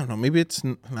 I don't know, maybe it's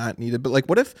not needed, but like,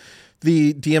 what if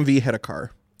the DMV had a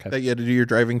car that you had to do your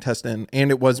driving test in, and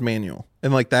it was manual.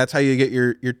 And like that's how you get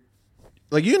your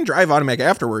like you can drive automatic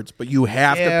afterwards, but you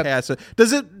have to pass it.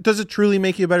 Does it truly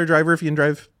make you a better driver if you can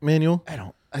drive manual?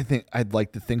 I think I'd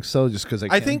like to think so, just because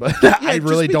I think but yeah, I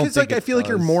really don't because, think like I feel like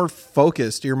you're more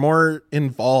focused, you're more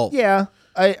involved. Yeah,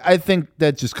 I think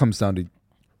that just comes down to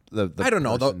the I don't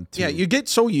know though. person, Yeah, too. you get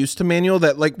so used to manual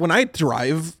that like when I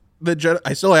drive the Jetta,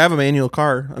 I still have a manual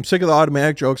car. I'm sick of the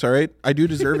automatic jokes. All right, I do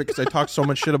deserve it because I talk so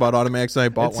much shit about automatics and I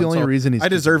bought That's one. the only so reason he's I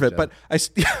deserve it. keeping But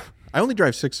I only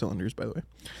drive 6 cylinders, by the way.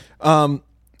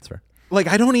 That's fair. Like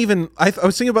I don't even. I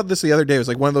was thinking about this the other day. It was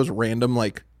like one of those random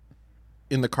like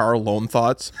in the car alone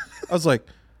thoughts. I was like,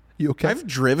 You okay? I've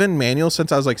driven manual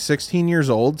since I was like 16 years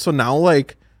old. So now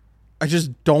like I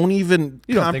just don't even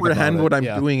You don't think comprehend about it, what I'm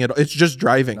yeah. doing. It's just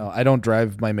driving. No, I don't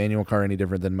drive my manual car any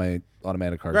different than my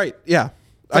automatic car. Right? Yeah.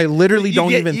 I literally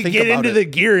don't even think get about into it. the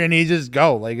gear and you just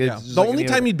go. Like it's Yeah. just The like only any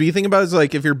time other- you'd be thinking about it is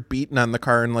like if you're beating on the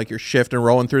car and like you're shifting,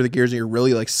 rolling through the gears and you're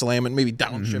really like slamming, maybe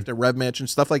downshift and rev match and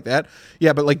stuff like that.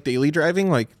 Yeah, but like daily driving,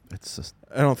 like it's just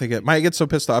I don't think it might get so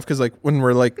pissed off because like when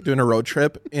we're like doing a road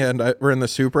trip and we're in the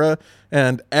Supra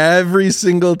and every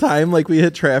single time like we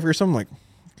hit traffic or something, like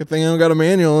good thing I don't got a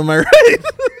manual. Am I right?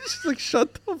 She's like,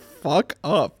 shut the fuck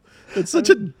up. It's such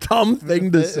a dumb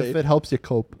thing to say. if it helps you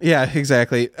cope. Yeah,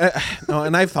 exactly. No,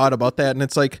 and I've thought about that, and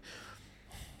it's like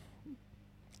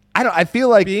I feel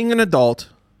like being an adult.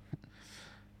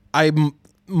 I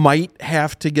might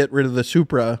have to get rid of the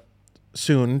Supra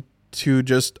soon to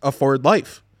just afford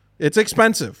life. It's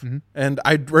expensive, and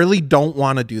I really don't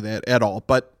want to do that at all.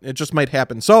 But it just might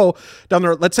happen. So down the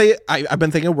road, let's say I've been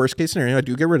thinking worst case scenario. I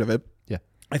do get rid of it. yeah.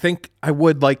 I think I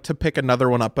would like to pick another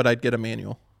one up, but I'd get a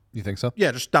manual. You think so?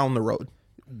 Yeah, just down the road.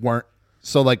 Weren't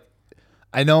so like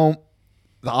I know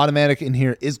the automatic in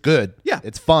here is good. Yeah.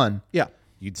 It's fun. Yeah.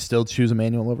 You'd still choose a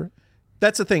manual over it?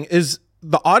 That's the thing is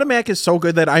the automatic is so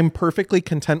good that I'm perfectly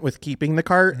content with keeping the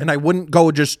car and I wouldn't go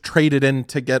just trade it in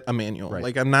to get a manual. Right.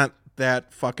 Like I'm not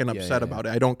that fucking upset yeah. about it.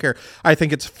 I don't care. I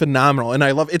think it's phenomenal and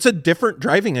I love it's a different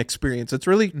driving experience. It's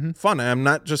really fun. I'm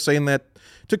not just saying that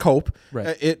to cope.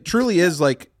 Right. It truly is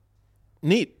like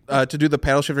neat to do the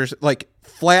paddle shifters like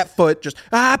flat foot just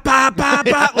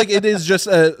like it is just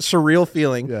a surreal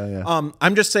feeling. Yeah.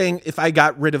 I'm just saying if I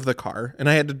got rid of the car and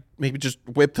I had to maybe just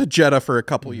whip the Jetta for a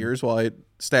couple years while I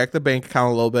stack the bank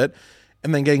account a little bit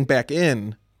and then getting back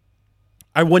in,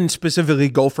 I wouldn't specifically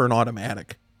go for an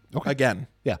automatic. Okay. Again,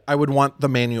 Yeah. I would want the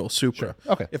manual Supra.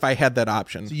 Okay. If I had that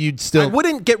option. You'd I still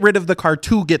wouldn't get rid of the car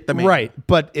to get the manual. right.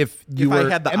 But if you If I were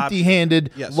had the option.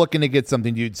 empty-handed Yes. looking to get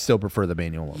something, you'd still prefer the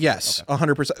manual one. Yes,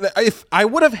 100%. If I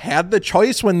would have had the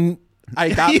choice when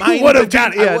I got You mine, would have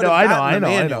got- yeah, would no, have I know, gotten I the know,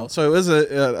 I manual. know. So it was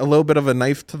a little bit of a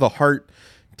knife to the heart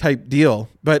type deal.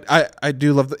 But I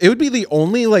do love it would be the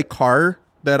only like car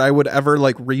that I would ever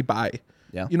like rebuy.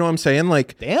 Yeah. You know what I'm saying?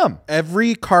 Like Damn.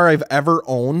 every car I've ever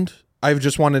owned, I've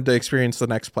just wanted to experience the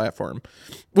next platform,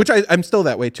 which I'm still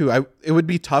that way too. It would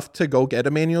be tough to go get a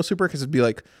manual Supra because it'd be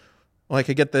like, well, I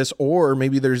could get this, or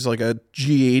maybe there's like a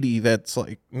G80 that's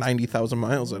like 90,000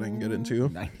 miles that I can get into.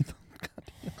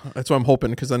 That's what I'm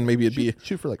hoping because then maybe it'd be.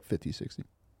 Shoot for like 50, 60.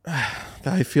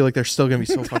 I feel like they're still gonna be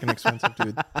so fucking expensive,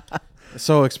 dude.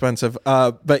 So expensive.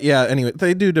 But yeah. Anyway,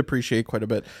 they do depreciate quite a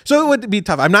bit, so it would be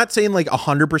tough. I'm not saying like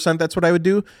 100% that's what I would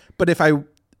do, but if I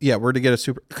were to get a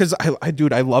Supra, because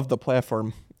I love the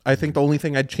platform. I think the only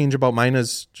thing I'd change about mine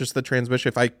is just the transmission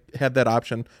if I had that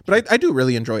option. But I do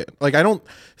really enjoy it. Like I don't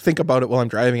think about it while I'm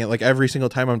driving it. Like every single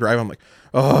time I'm driving, I'm like,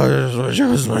 oh, this was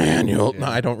just manual. No,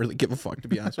 I don't really give a fuck to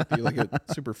be honest with you. Like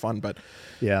it's super fun, but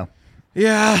Yeah.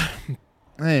 yeah.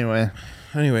 Anyway,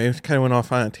 Anyway, kind of went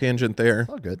off on a tangent there.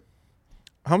 all good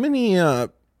How many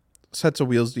sets of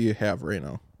wheels do you have right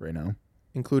now, right now.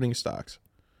 including stocks?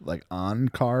 Like on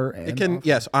car and It can off?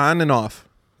 yes, on and off.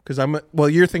 Because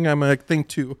you're thinking I'm a thing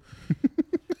too.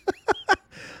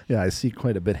 Yeah, I see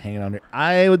quite a bit hanging on here.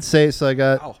 I would say so. I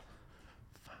got. Wow.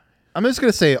 I'm just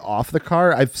gonna say off the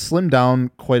car. I've slimmed down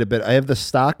quite a bit. I have the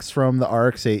stocks from the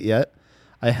RX-8 yet.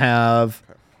 I have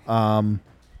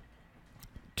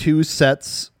 2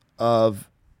 sets of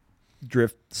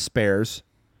drift spares.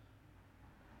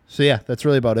 So yeah, that's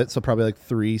really about it. So probably like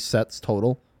 3 sets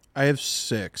total. I have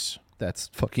 6. That's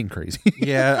fucking crazy.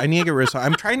 Yeah, I need to get rid of some.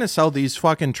 I'm trying to sell these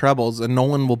fucking trebles and no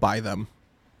one will buy them.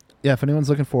 Yeah, if anyone's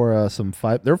looking for some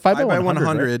they're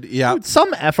 5x100. Right? Yeah. Dude,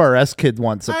 some FRS kid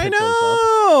wants to I pick those up.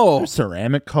 know. They're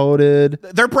ceramic coated.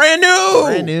 They're brand new.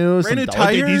 Brand new. Brand new some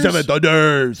tires. These are the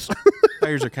thunders.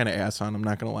 Tires are kind of ass on. I'm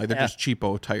not gonna lie. They're Yeah. just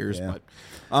cheapo tires. Yeah.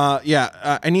 But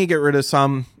I need to get rid of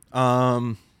some.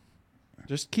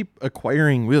 Just keep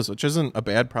acquiring wheels, which isn't a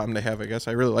bad problem to have, I guess.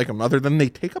 I really like them, other than they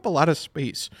take up a lot of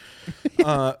space.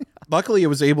 Luckily, it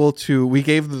was able to. We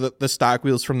gave the stock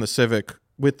wheels from the Civic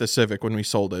with the Civic when we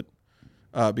sold it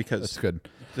because That's good.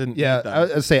 Didn't Yeah, need that. I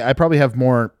would say I probably have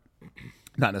more,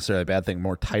 not necessarily a bad thing,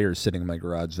 more tires sitting in my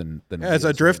garage than As a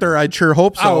wheels. drifter, I'd sure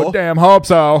hope so. Oh, damn, hope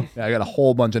so. Yeah, I got a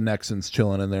whole bunch of Nexans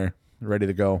chilling in there, ready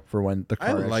to go for when the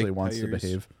I car like actually wants to tires.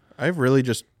 behave. I've really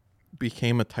just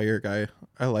became a tire guy.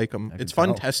 I like them. It's fun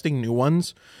tell. testing new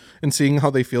ones and seeing how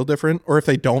they feel different, or if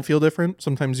they don't feel different.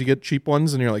 Sometimes you get cheap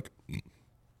ones and you're like,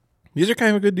 these are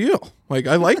kind of a good deal. Like,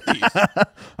 I like these.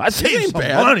 I saved ain't some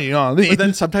bad. money on these. But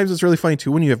then sometimes it's really funny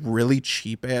too when you have really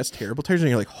cheap ass terrible tires and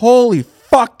you're like, holy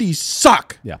fuck, these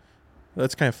suck. Yeah.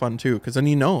 That's kind of fun too, because then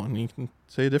you know and you can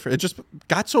say different. It just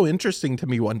got so interesting to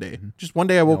me one day. Just one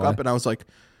day I woke up and I was like,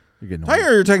 You're getting old.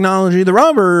 tire technology, the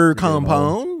rubber getting old.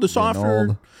 compound, the You're getting softer,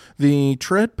 old. the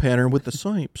tread pattern with the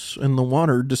sipes and the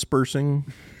water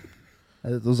dispersing.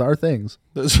 Those are things.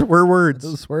 Those were words.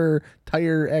 Those were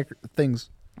tire things.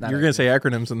 Not You're going to say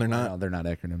acronyms and they're acronyms. not. No, they're not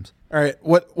acronyms. All right.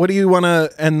 What do you want to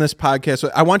end this podcast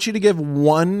with? I want you to give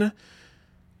one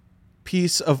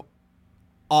piece of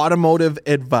automotive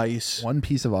advice One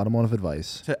piece of automotive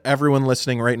advice. to everyone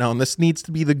listening right now. And this needs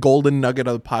to be the golden nugget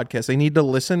of the podcast. They need to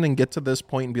listen and get to this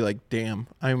point and be like, damn,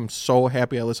 I'm so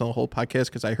happy I listened to the whole podcast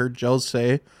because I heard Gels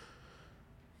say,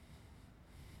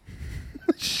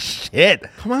 Shit.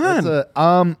 come on.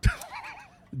 That's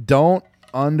don't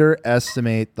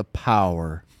underestimate the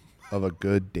power of a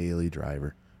good daily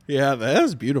driver. Yeah, that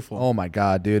is beautiful. Oh my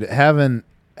god, dude. Having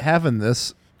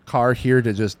this car here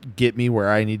to just get me where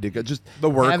I need to go. Just The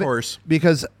have it- workhorse.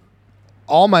 because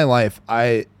all my life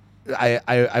I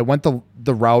went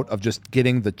the route of just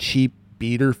getting the cheap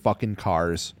beater fucking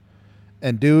cars.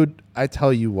 And dude, I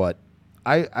tell you what,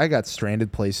 I got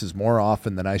stranded places more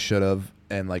often than I should have,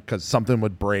 and like cuz something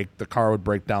would break, the car would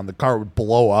break down, the car would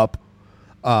blow up.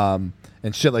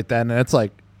 And shit like that. And it's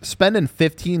like spending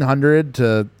 $1,500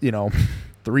 to,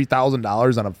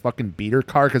 $3,000 on a fucking beater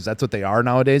car, because that's what they are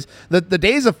nowadays. The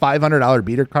days of $500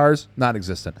 beater cars, not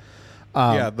existent.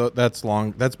 That's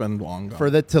long. That's been long gone. For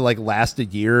that to like last a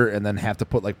year and then have to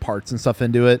put like parts and stuff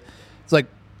into it, it's like,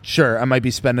 sure, I might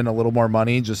be spending a little more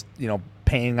money just,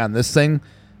 paying on this thing.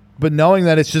 But knowing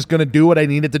that it's just going to do what I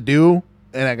need it to do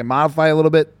and I can modify a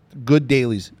little bit, good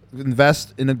dailies.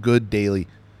 Invest in a good daily.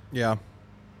 Yeah,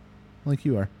 Like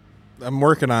you are. I'm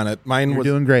working on it. Mine You're was.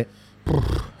 doing great.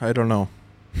 I don't know.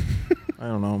 I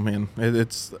don't know, man.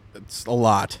 It's a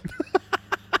lot.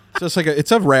 It's just like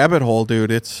it's a rabbit hole,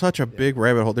 dude. It's such a big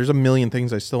rabbit hole. There's a million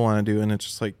things I still want to do, and it's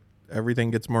just like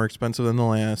everything gets more expensive than the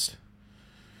last.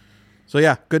 So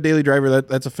yeah, good daily driver.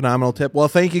 That's a phenomenal tip. Well,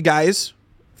 thank you guys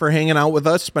for hanging out with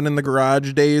us, spending the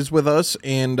garage days with us,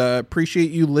 and appreciate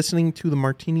you listening to the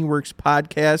Martini Works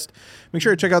podcast. Make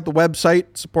sure to check out the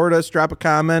website, support us, drop a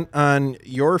comment on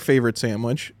your favorite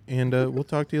sandwich, and we'll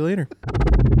talk to you later.